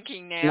you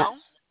drinking now? No.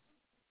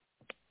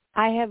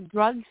 I have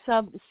drunk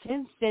some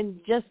since then,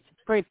 just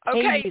for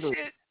pain relief.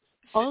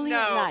 Only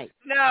at night.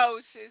 No,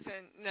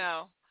 Susan,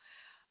 no.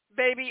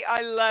 Baby,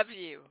 I love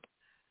you.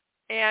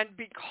 And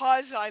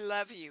because I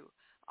love you,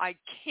 I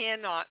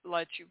cannot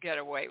let you get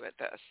away with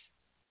this.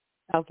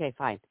 Okay,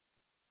 fine.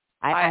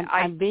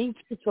 I'm being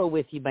truthful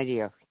with you, my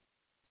dear.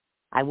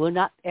 I will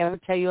not ever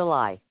tell you a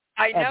lie.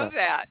 I know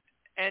that.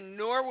 And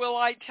nor will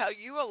I tell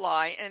you a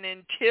lie. And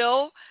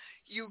until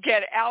you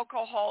get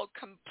alcohol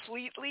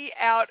completely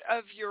out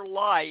of your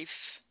life,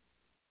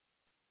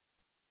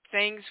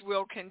 things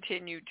will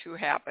continue to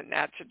happen.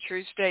 That's a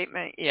true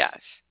statement, yes.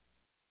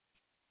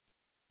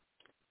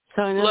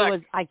 So in other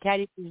words, I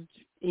can't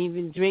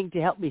even drink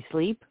to help me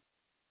sleep?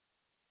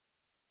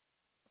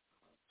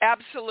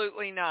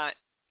 Absolutely not.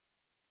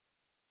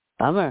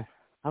 Bummer.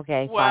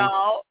 Okay,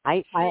 well,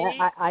 fine.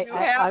 You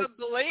have a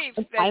belief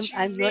that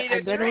you need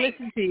a drink. I'm going to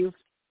listen to you.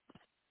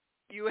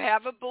 You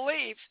have a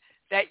belief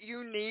that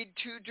you need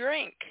to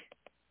drink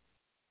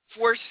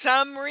for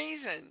some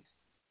reason.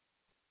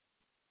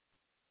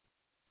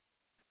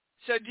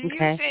 So do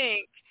you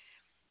think,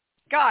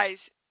 guys,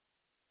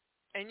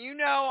 and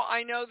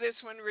I know this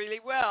one really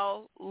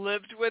well,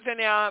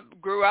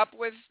 grew up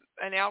with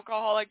an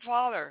alcoholic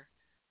father.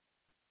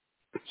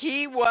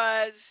 He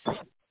was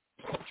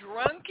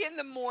drunk in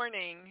the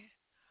morning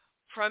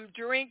from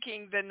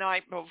drinking the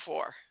night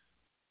before.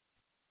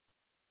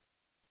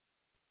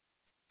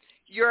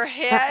 Your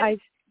head,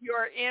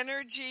 your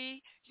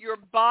energy, your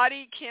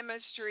body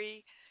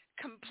chemistry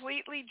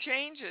completely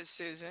changes,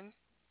 Susan.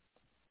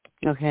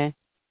 Okay.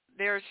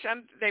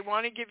 They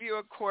want to give you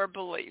a core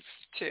belief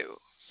too.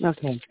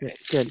 Okay,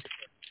 good.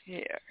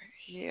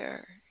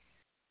 Here.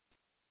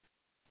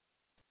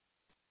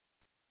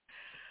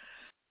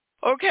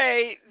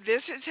 Okay,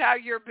 this is how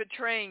you're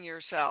betraying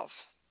yourself.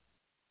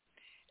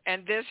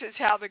 And this is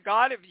how the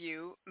God of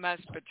you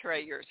must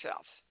betray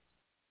yourself.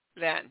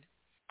 Then,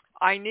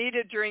 I need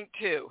a drink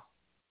too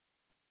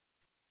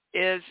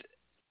is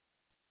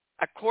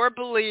a core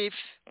belief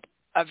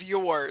of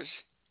yours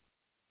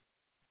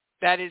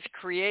that is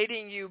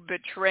creating you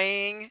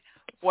betraying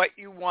what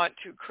you want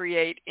to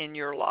create in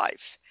your life.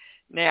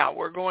 Now,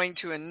 we're going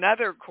to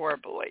another core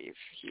belief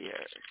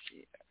here.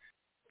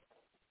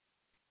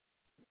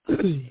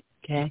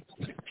 Okay.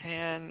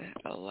 10,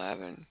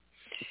 11.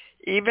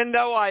 Even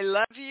though I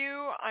love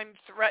you, I'm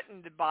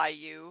threatened by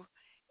you,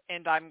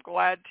 and I'm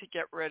glad to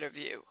get rid of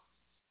you.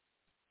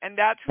 And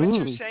that's what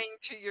you're saying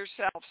to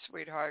yourself,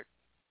 sweetheart.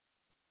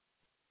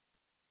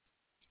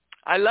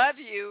 I love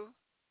you,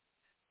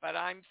 but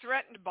I'm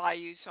threatened by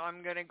you, so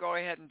I'm going to go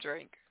ahead and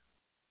drink.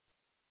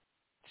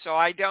 So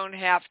I don't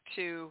have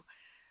to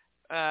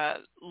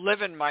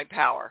live in my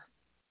power.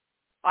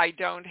 I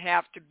don't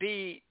have to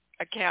be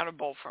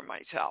accountable for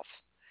myself.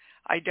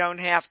 I don't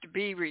have to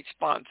be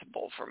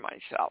responsible for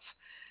myself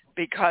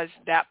because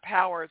that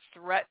power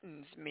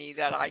threatens me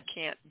that I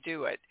can't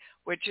do it,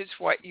 which is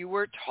what you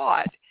were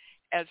taught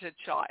as a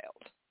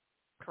child,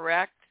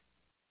 correct?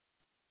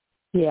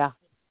 Yeah.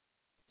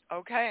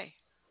 Okay.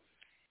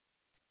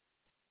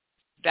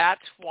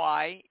 That's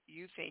why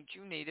you think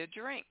you need a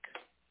drink,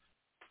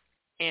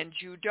 and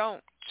you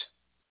don't.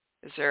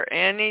 Is there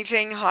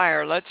anything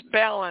higher? Let's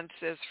balance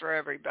this for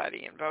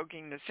everybody.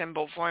 Invoking the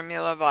symbol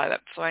formula, violet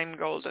flame,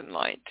 golden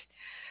light.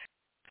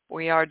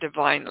 We are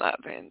divine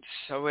love, and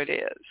so it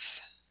is.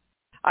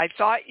 I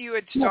thought you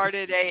had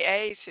started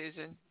AA,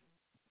 Susan.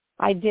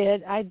 I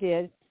did.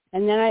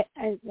 And then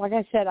I like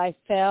I said, I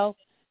fell.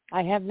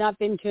 I have not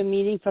been to a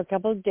meeting for a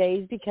couple of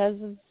days because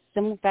of the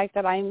simple fact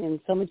that I'm in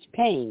so much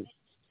pain.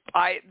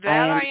 I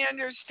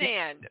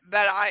understand,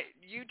 but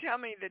you tell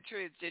me the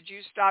truth. Did you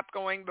stop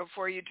going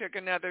before you took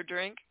another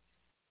drink?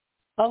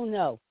 Oh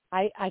no,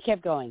 I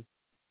kept going.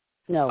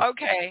 No.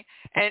 Okay,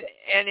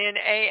 and in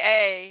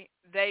AA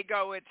they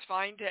go, it's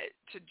fine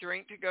to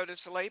drink to go to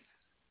sleep?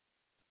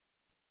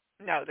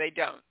 No, they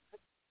don't.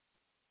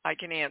 I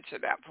can answer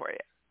that for you.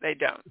 They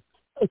don't.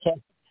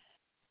 Okay.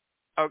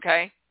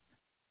 Okay?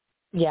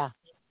 Yeah.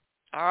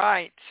 All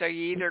right. So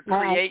you either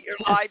create your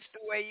life the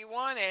way you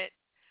want it,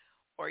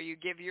 or you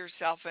give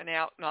yourself an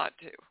out not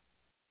to.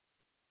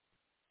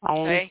 I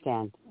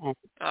understand. All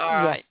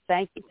right. Yes,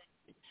 thank you.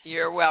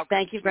 You're welcome.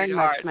 Thank you very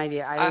much, my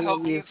dear. I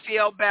hope you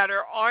feel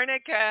better.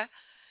 Arnica,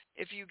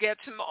 if you get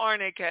some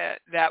arnica,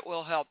 that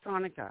will help.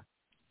 Arnica.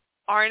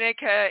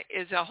 Arnica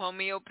is a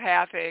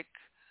homeopathic,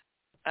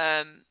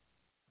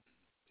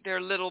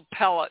 they're little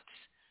pellets.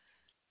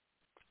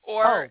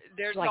 Or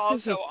there's like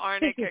also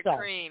arnica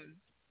cream.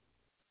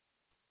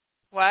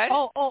 What?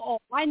 Oh,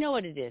 I know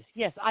what it is.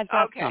 Yes, I've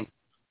got some.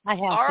 I have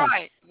some. All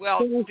right. Well,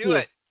 Thank do you.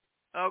 it.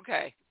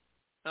 Okay.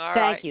 All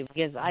right. Thank you.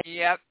 Because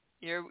Yep.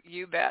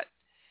 You bet.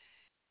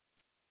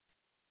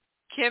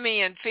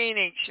 Kimmy in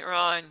Phoenix, you're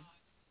on.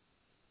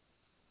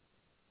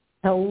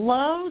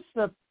 Hello,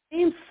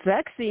 Supreme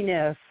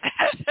Sexiness.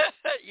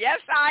 Yes,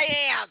 I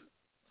am.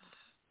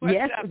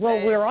 What's up, well,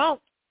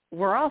 babe?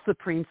 we're all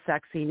Supreme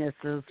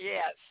Sexinesses.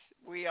 Yes,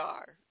 we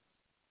are.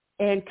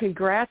 And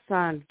congrats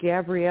on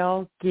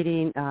Gabrielle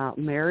getting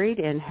married,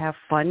 and have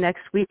fun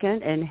next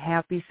weekend, and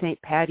happy St.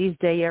 Patty's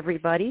Day,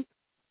 everybody.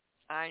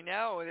 I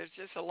know. There's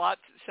just a lot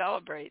to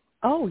celebrate.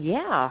 Oh,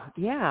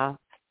 yeah.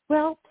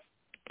 Well,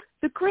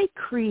 the great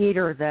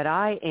creator that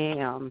I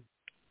am,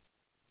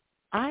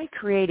 I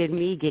created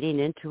me getting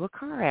into a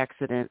car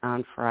accident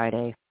on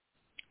Friday.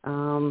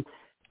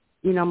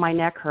 My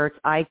neck hurts.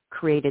 I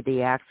created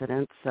the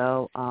accident,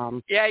 so...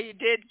 Yeah, you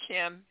did,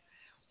 Kim.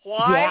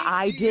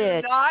 Why do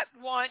you not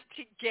want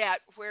to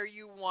get where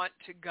you want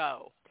to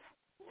go?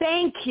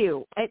 Thank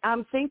you.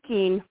 I'm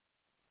thinking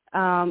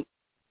I'm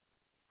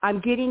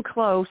getting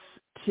close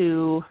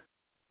to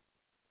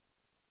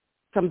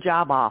some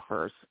job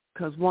offers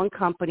because one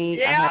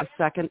company, I had a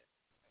second.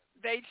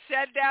 They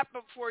said that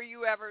before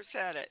you ever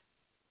said it.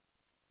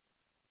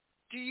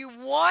 Do you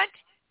want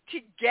to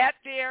get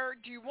there?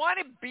 Do you want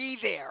to be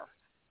there?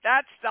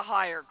 That's the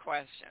higher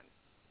question.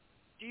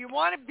 Do you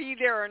want to be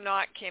there or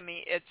not,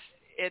 Kimmy?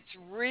 It's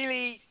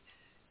really,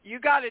 you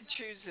got to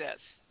choose this.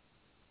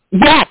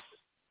 Yes,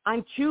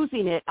 I'm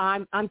choosing it.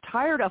 I'm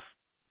tired of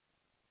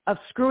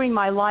screwing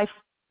my life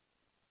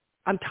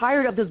I'm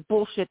tired of this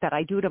bullshit that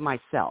I do to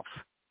myself.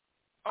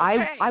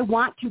 Okay. I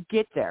want to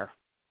get there.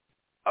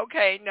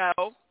 Okay, no.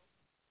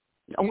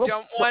 You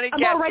don't want to get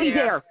there. I'm already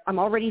there. I'm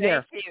already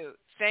there.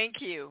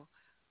 Thank you.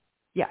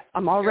 Yes,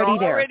 I'm already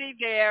there. You're already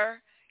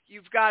there.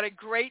 You've got a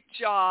great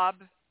job.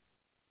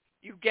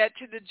 You get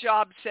to the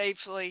job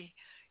safely.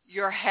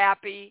 You're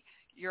happy.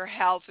 You're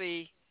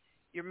healthy.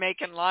 You're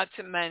making lots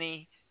of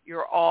money.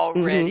 You're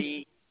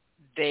already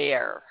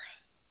there.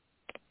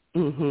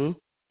 Mhm.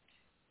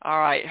 All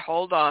right,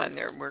 hold on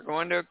there. We're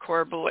going to a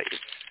core belief.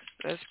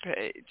 This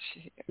page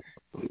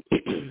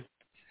here.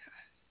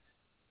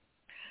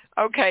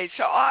 Okay,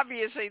 so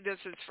obviously this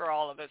is for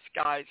all of us,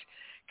 guys,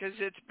 because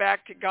it's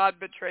back to God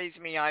betrays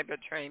me, I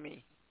betray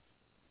me.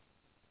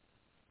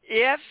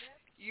 If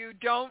you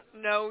don't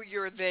know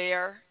you're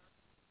there,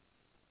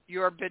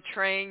 you're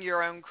betraying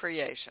your own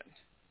creation.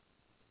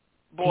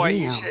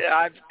 Boy,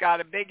 I've got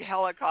a big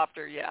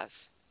helicopter, yes.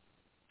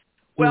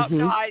 Well,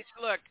 guys,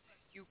 look,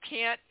 you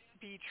can't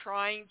be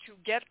trying to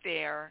get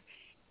there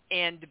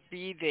and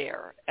be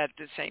there at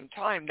the same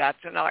time. That's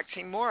an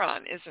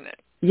oxymoron, isn't it?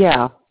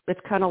 Yeah,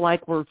 it's kind of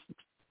like we're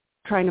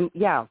trying to,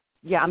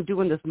 I'm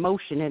doing this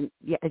motion and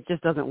it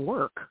just doesn't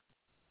work.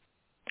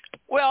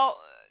 Well,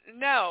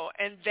 no,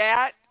 and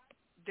that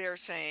they're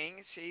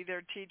saying, see,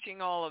 they're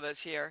teaching all of us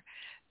here,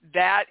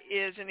 that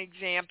is an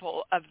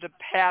example of the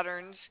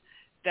patterns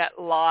that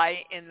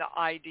lie in the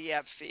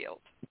IDF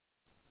field.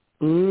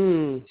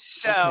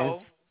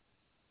 So,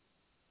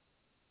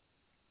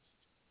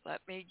 let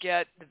me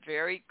get the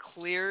very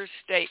clear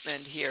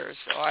statement here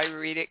so I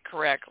read it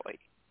correctly.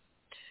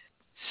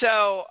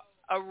 So,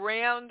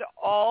 around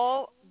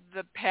all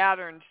the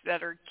patterns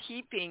that are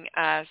keeping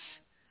us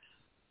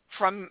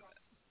from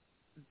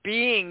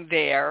being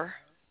there,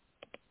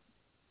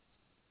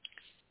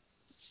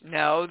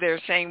 no,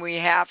 they're saying we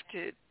have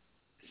to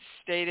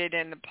state it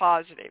in the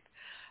positive.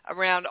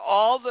 Around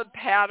all the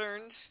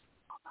patterns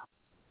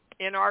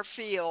in our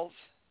fields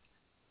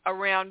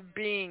around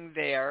being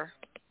there,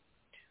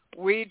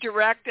 we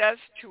direct us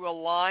to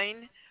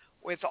align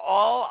with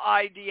all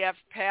IDF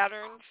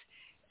patterns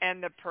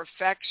and the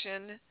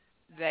perfection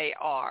they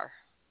are.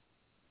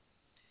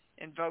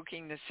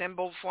 Invoking the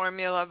symbol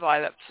formula,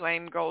 violet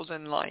flame,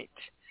 golden light.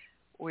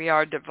 We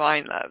are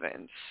divine love,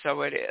 and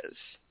so it is.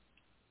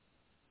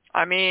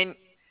 I mean,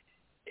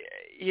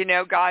 you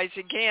know, guys,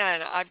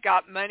 again, I've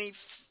got money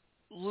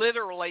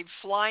literally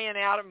flying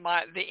out of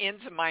the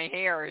ends of my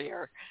hair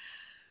here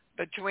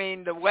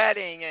between the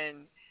wedding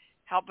and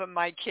helping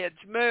my kids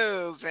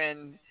move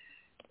and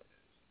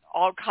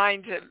all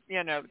kinds of,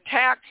 you know,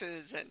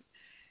 taxes. And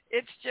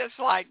it's just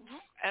like,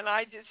 and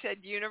I just said,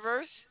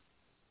 universe,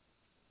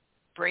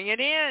 bring it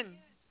in.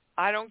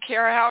 I don't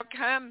care how it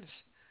comes.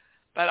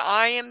 But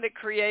I am the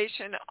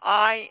creation.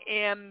 I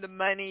am the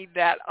money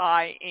that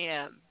I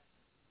am.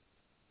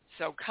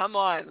 So come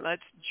on,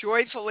 let's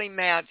joyfully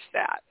match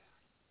that.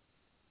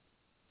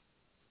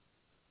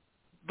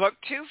 Book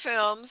 2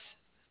 films,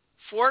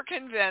 4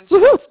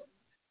 conventions,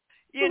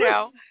 you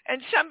know,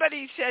 and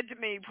somebody said to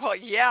me, well,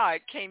 yeah,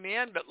 it came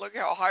in, but look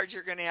how hard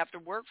you're going to have to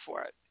work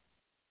for it.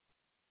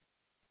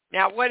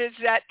 Now, what does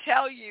that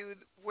tell you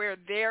where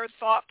their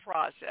thought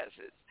process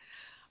is?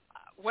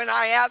 When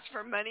I ask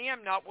for money,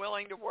 I'm not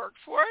willing to work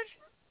for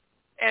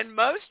it. And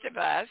most of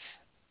us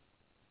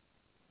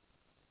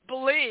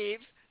believe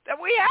that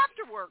we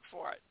have to work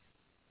for it.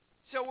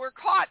 So we're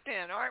caught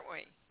then, aren't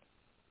we?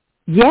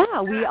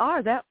 Yeah, we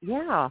are.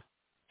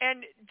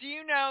 And do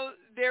you know,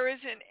 there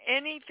isn't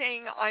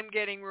anything I'm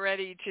getting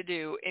ready to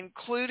do,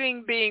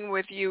 including being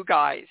with you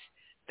guys,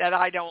 that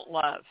I don't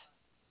love.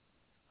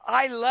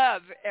 I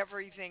love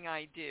everything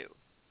I do.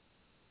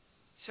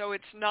 So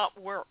it's not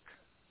work.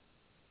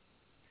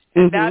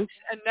 And that's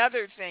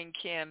another thing,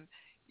 Kim.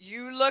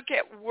 You look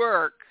at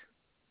work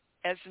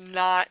as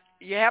not,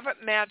 you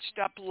haven't matched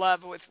up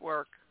love with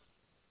work.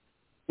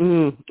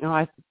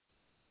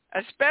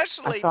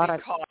 Especially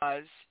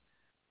because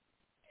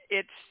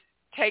it's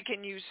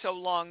taken you so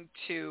long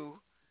to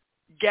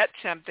get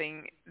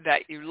something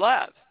that you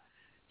love.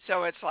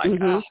 So it's like,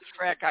 oh,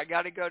 frick, I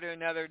got to go to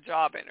another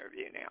job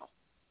interview now.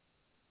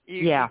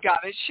 You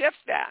got to shift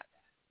that.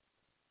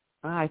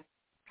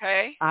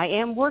 Okay? I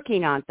am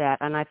working on that,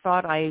 and I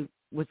thought I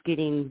was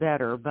getting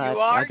better, but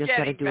I just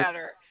got to do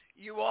better.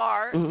 You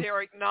are.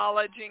 They're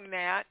acknowledging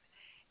that,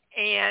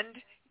 and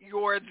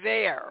you're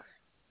there.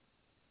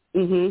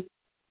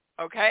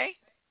 Okay?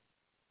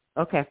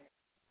 Okay.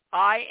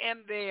 I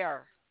am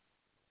there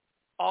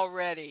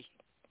already.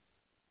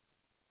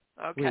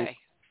 Okay.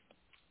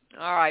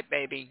 All right,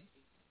 baby.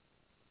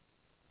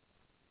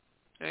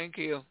 Thank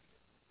you.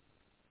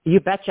 You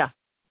betcha.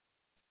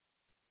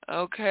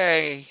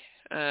 Okay.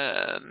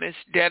 Miss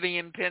Debbie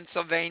in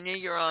Pennsylvania,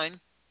 you're on.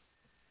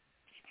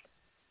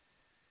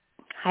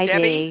 Hi,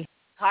 Debbie. Dee.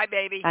 Hi,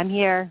 baby. I'm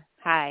here.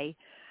 Hi.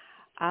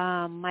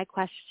 My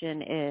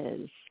question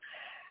is,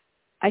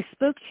 I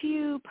spoke to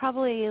you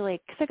probably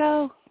like 6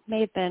 ago, may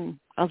have been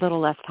a little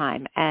less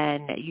time,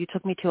 and you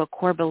took me to a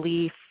core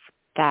belief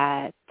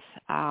that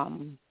I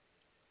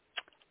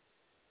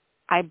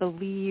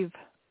believe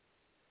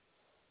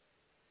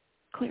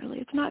clearly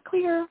it's not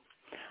clear.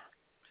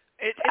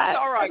 It's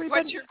all right.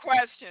 What's your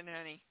question,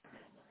 honey?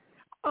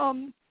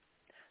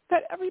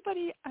 That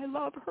everybody I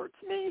love hurts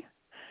me,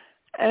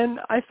 and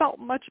I felt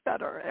much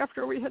better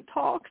after we had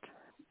talked,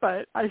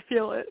 but I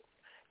feel it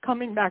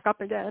coming back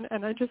up again,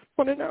 and I just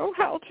want to know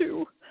how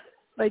to,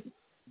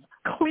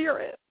 clear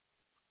it.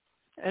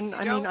 And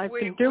I've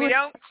been doing. We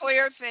don't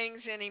clear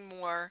things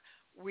anymore.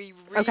 We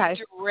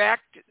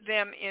redirect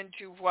them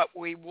into what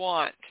we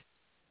want.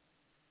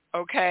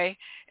 Okay?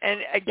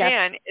 And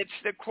again, it's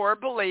the core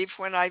belief,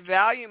 when I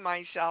value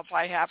myself,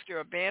 I have to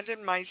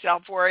abandon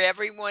myself, or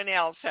everyone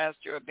else has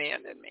to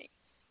abandon me.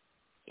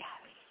 Yes.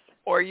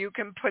 Or you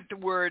can put the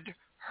word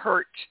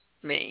hurt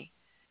me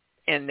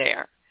in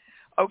there.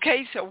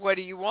 Okay, so what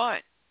do you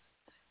want?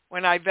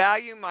 When I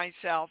value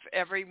myself,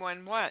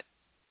 everyone what?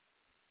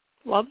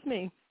 Loves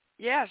me.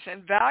 Yes,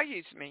 and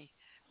values me.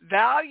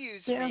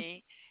 Values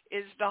me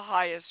is the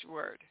highest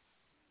word.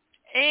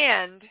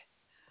 And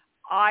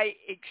I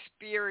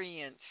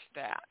experience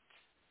that.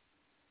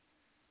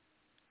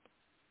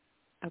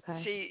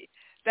 Okay. See,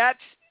 that's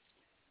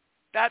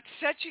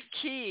such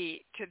a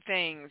key to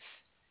things,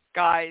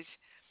 guys.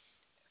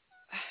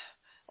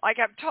 Like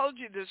I've told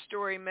you this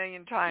story a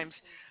million times.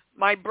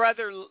 My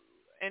brother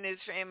and his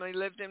family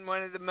lived in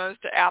one of the most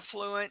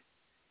affluent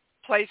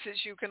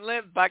places you can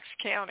live, Bucks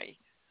County.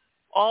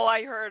 All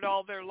I heard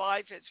all their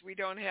life is, we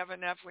don't have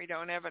enough, we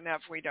don't have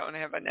enough, we don't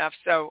have enough.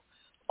 So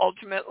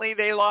ultimately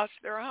they lost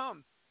their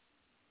home.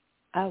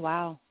 Oh,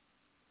 wow.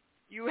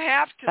 You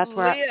have to That's live.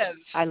 Where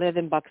I live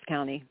in Bucks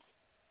County.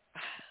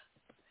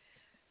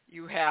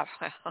 You have.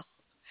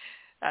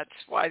 That's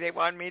why they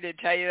wanted me to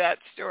tell you that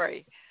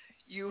story.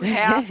 You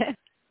have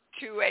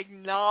to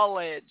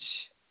acknowledge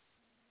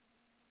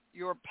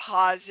your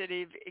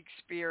positive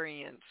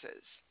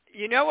experiences.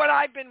 You know what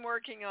I've been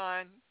working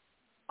on?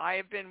 I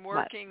have been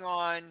working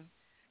on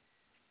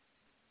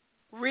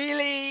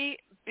really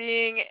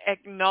being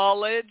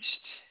acknowledged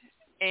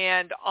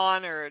and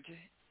honored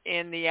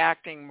in the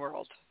acting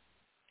world,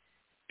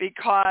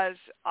 because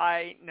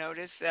I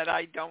notice that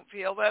I don't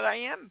feel that I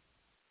am.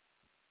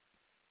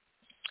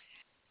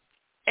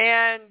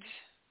 And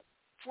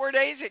 4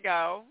 days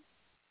ago,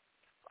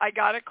 I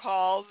got a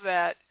call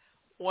that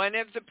one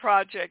of the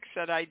projects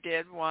that I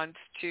did wants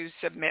to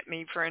submit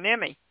me for an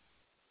Emmy.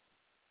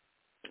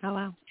 Oh,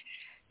 wow.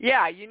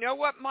 Yeah, you know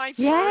what my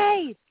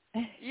Yay!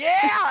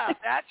 Yeah,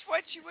 that's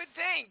what you would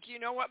think. You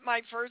know what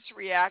my first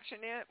reaction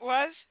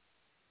was?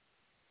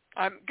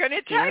 I'm going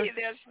to tell you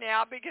this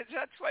now, because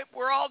that's what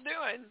we're all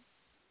doing.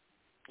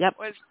 Yep.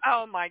 Was,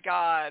 oh, my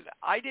God,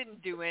 I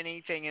didn't do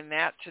anything in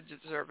that to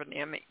deserve an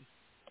Emmy.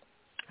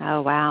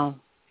 Oh, wow.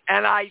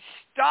 And I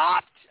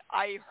stopped.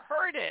 I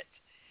heard it.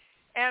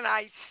 And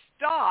I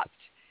stopped.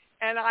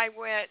 And I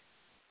went,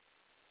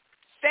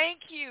 thank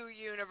you,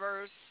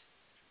 universe.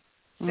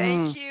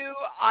 Thank you.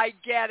 I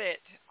get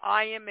it.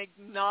 I am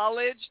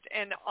acknowledged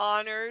and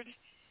honored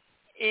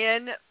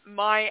in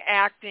my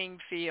acting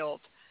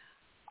field.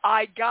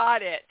 I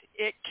got it.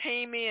 It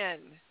came in.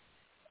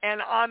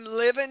 And I'm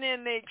living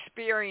in the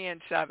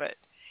experience of it.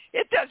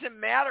 It doesn't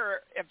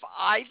matter if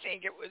I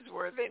think it was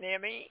worth an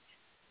Emmy.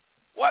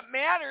 What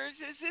matters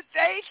is that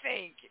they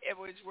think it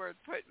was worth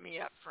putting me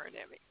up for an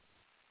Emmy.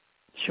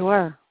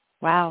 Sure.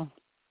 Wow.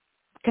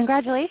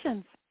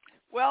 Congratulations.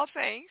 Well,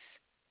 thanks.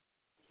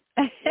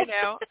 You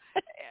know,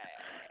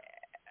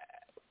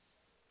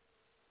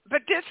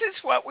 but this is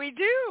what we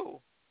do.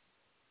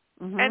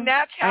 Mm-hmm. And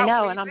that's how I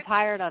know, and I'm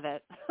tired of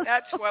it.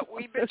 That's what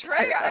we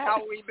betray,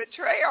 how we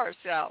betray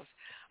ourselves.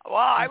 Well,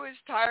 I was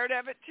tired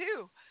of it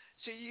too.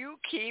 So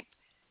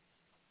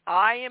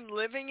I am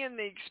living in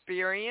the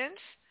experience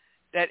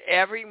that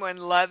everyone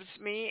loves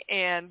me,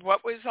 and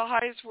what was the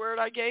highest word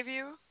I gave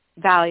you?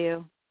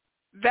 Values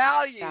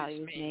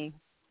me.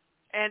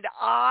 And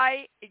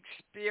I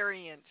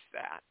experience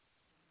that.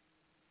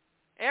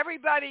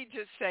 Everybody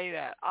just say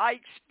that. I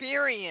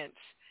experience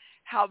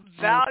how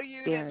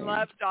valued and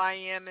loved I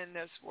am in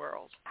this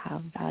world.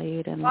 How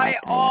valued and by loved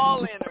all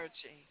I am.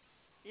 energy.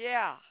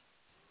 Yeah.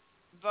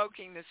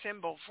 Invoking the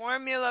symbol,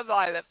 formula,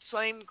 violet,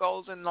 flame,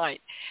 golden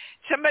light.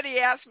 Somebody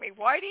asked me,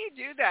 why do you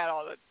do that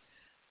all the time?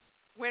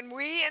 When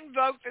we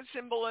invoke the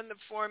symbol and the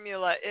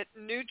formula, it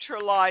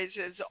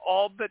neutralizes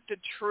all but the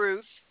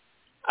truth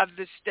of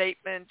the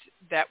statement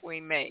that we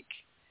make.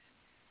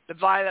 The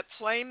violet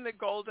flame, the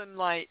golden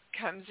light,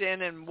 comes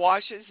in and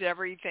washes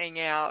everything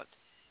out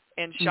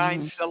and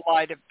shines the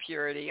light of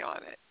purity on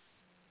it.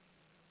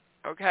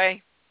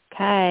 Okay?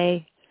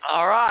 Okay.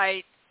 All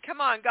right.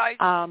 Come on, guys.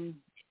 I'm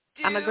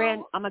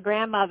a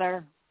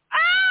grandmother.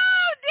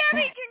 Oh,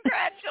 Debbie,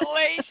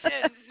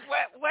 congratulations.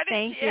 What did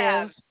Thank she you.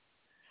 have?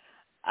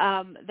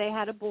 They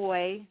had a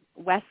boy,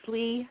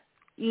 Wesley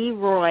E.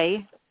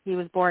 Roy. He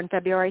was born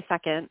February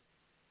 2nd.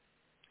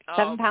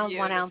 7 pounds,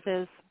 1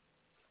 ounces.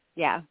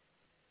 Yeah.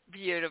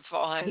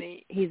 Beautiful,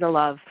 honey. He's a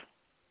love.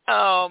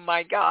 Oh,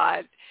 my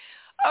God.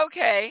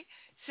 Okay.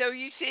 So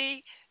you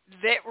see,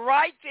 that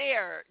right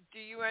there, do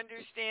you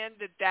understand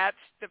that that's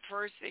the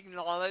first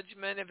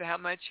acknowledgement of how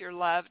much you're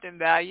loved and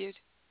valued?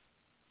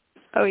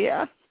 Oh,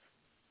 yeah.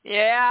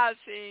 Yeah,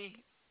 see,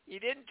 you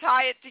didn't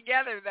tie it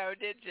together, though,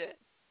 did you?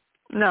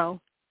 No.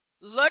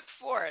 Look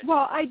for it.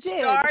 Well, I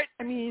did. Start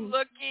I mean,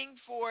 looking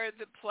for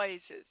the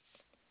places.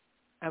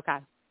 Okay.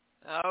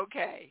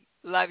 Okay.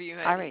 Love you,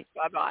 honey. All right.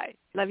 Bye-bye.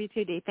 Love you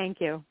too, Dee.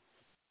 Thank you.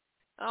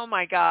 Oh,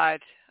 my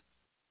God.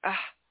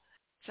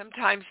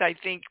 Sometimes I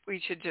think we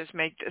should just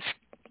make this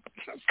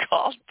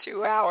call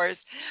 2 hours.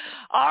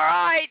 All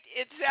right.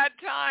 It's that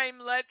time.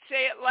 Let's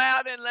say it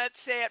loud and let's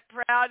say it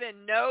proud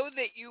and know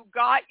that you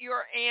got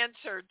your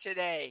answer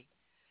today.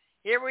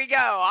 Here we go.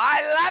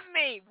 I love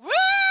me. Woo!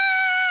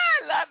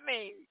 I love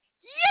me.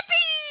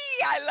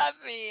 Yippee! I love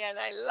me. And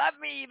I love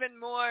me even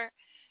more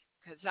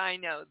because I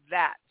know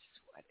that's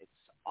what it's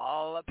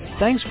all about.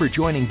 Thanks for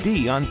joining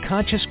Dee on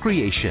Conscious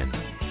Creation.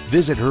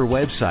 Visit her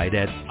website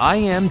at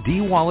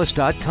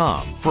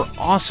imdwallace.com for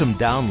awesome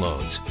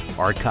downloads,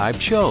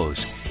 archived shows,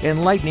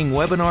 enlightening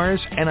webinars,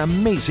 and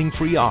amazing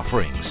free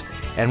offerings.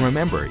 And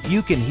remember,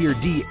 you can hear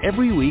Dee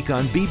every week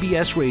on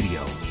BBS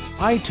Radio,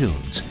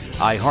 iTunes,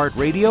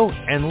 iHeartRadio,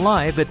 and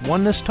live at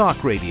Oneness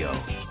Talk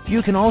Radio.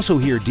 You can also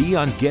hear Dee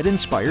on Get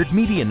Inspired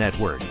Media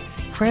Network,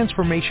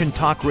 Transformation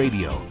Talk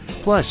Radio,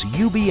 plus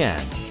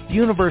UBN,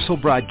 Universal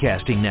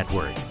Broadcasting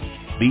Network.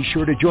 Be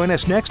sure to join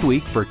us next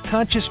week for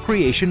Conscious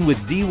Creation with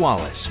Dee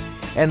Wallace.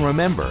 And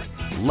remember,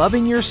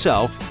 loving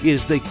yourself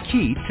is the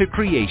key to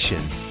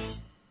creation.